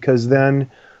this, because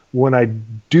then when I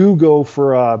do go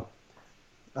for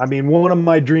one of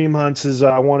my dream hunts is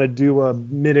I want to do a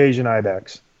mid-Asian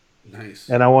ibex. Nice.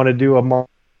 And I want to do a Marco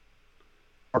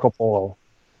Polo.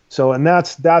 So, and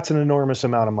that's an enormous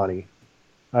amount of money.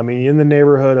 I mean, in the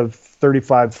neighborhood of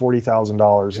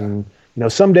 $35,000-$40,000. Yeah. And,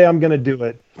 someday I'm going to do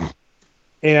it.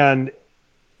 And,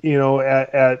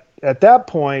 at that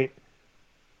point,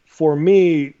 for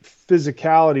me,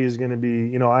 physicality is going to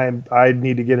be, I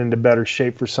need to get into better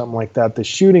shape for something like that. The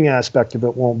shooting aspect of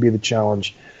it won't be the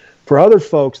challenge. For other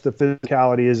folks, the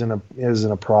physicality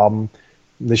isn't a problem.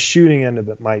 The shooting end of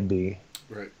it might be.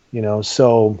 Right.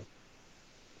 So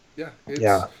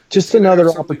yeah, just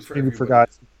another opportunity for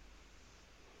guys.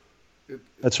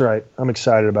 That's right. I'm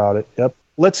excited about it. Yep.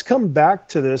 Let's come back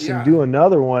to this and do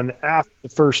another one after the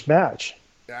first match.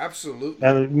 Absolutely.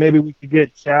 And maybe we could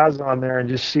get Chaz on there and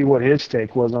just see what his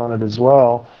take was on it as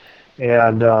well.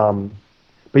 And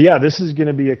but yeah, this is going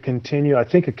to be a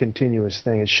continuous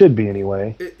thing. It should be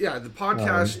anyway. The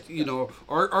podcast,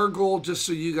 our goal, just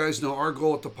so you guys know, our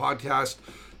goal at the podcast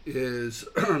is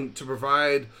to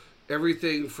provide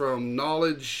everything from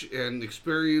knowledge and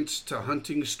experience to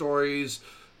hunting stories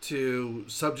to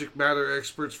subject matter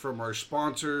experts from our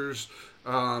sponsors,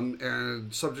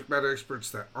 and subject matter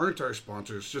experts that aren't our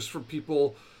sponsors, just for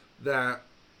people that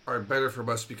are better from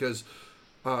us, because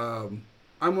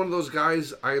I'm one of those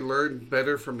guys, I learn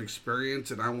better from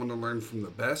experience, and I want to learn from the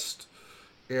best.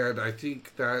 And I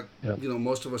think that,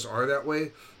 most of us are that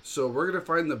way. So we're going to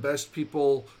find the best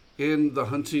people in the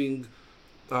hunting,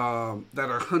 that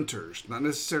are hunters, not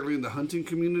necessarily in the hunting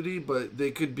community, but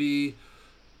they could be,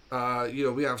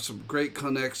 we have some great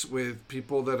connects with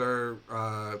people that are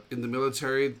in the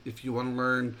military. If you want to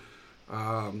learn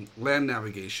land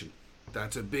navigation,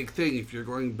 that's a big thing. If you're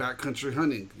going backcountry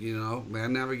hunting,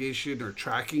 land navigation or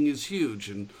tracking is huge.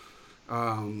 And,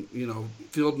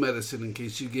 field medicine in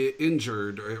case you get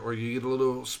injured or you get a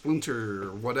little splinter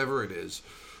or whatever it is.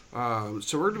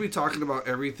 So we're going to be talking about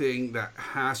everything that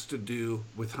has to do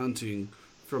with hunting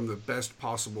from the best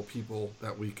possible people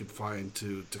that we could find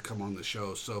to come on the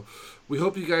show. So we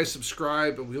hope you guys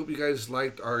subscribe, and we hope you guys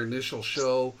liked our initial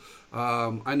show.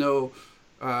 I know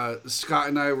Scott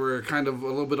and I were kind of a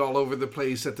little bit all over the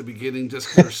place at the beginning just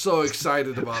because we're so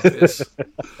excited about this.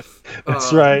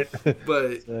 That's right.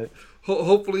 But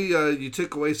hopefully you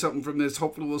took away something from this.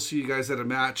 Hopefully we'll see you guys at a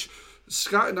match.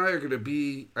 Scott and I are going to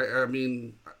be, I'm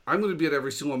going to be at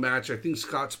every single match. I think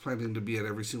Scott's planning to be at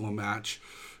every single match.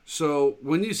 So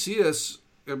when you see us,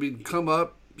 come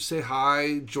up, say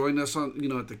hi, join us on,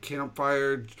 at the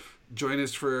campfire, join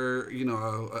us for,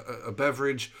 a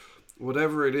beverage,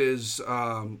 whatever it is.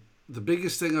 The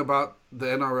biggest thing about the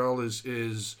NRL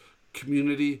is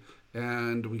community,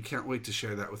 and we can't wait to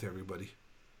share that with everybody.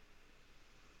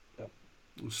 Yep.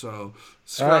 So,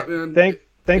 Scott, man.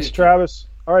 Thanks, Travis.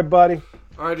 All right, buddy.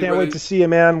 All right, Can't wait to see you,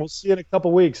 man. We'll see you in a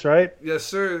couple weeks, right? Yes,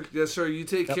 sir. Yes, sir. You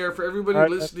take care. For everybody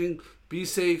listening, be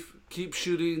safe, keep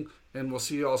shooting, and we'll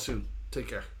see you all soon. Take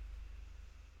care.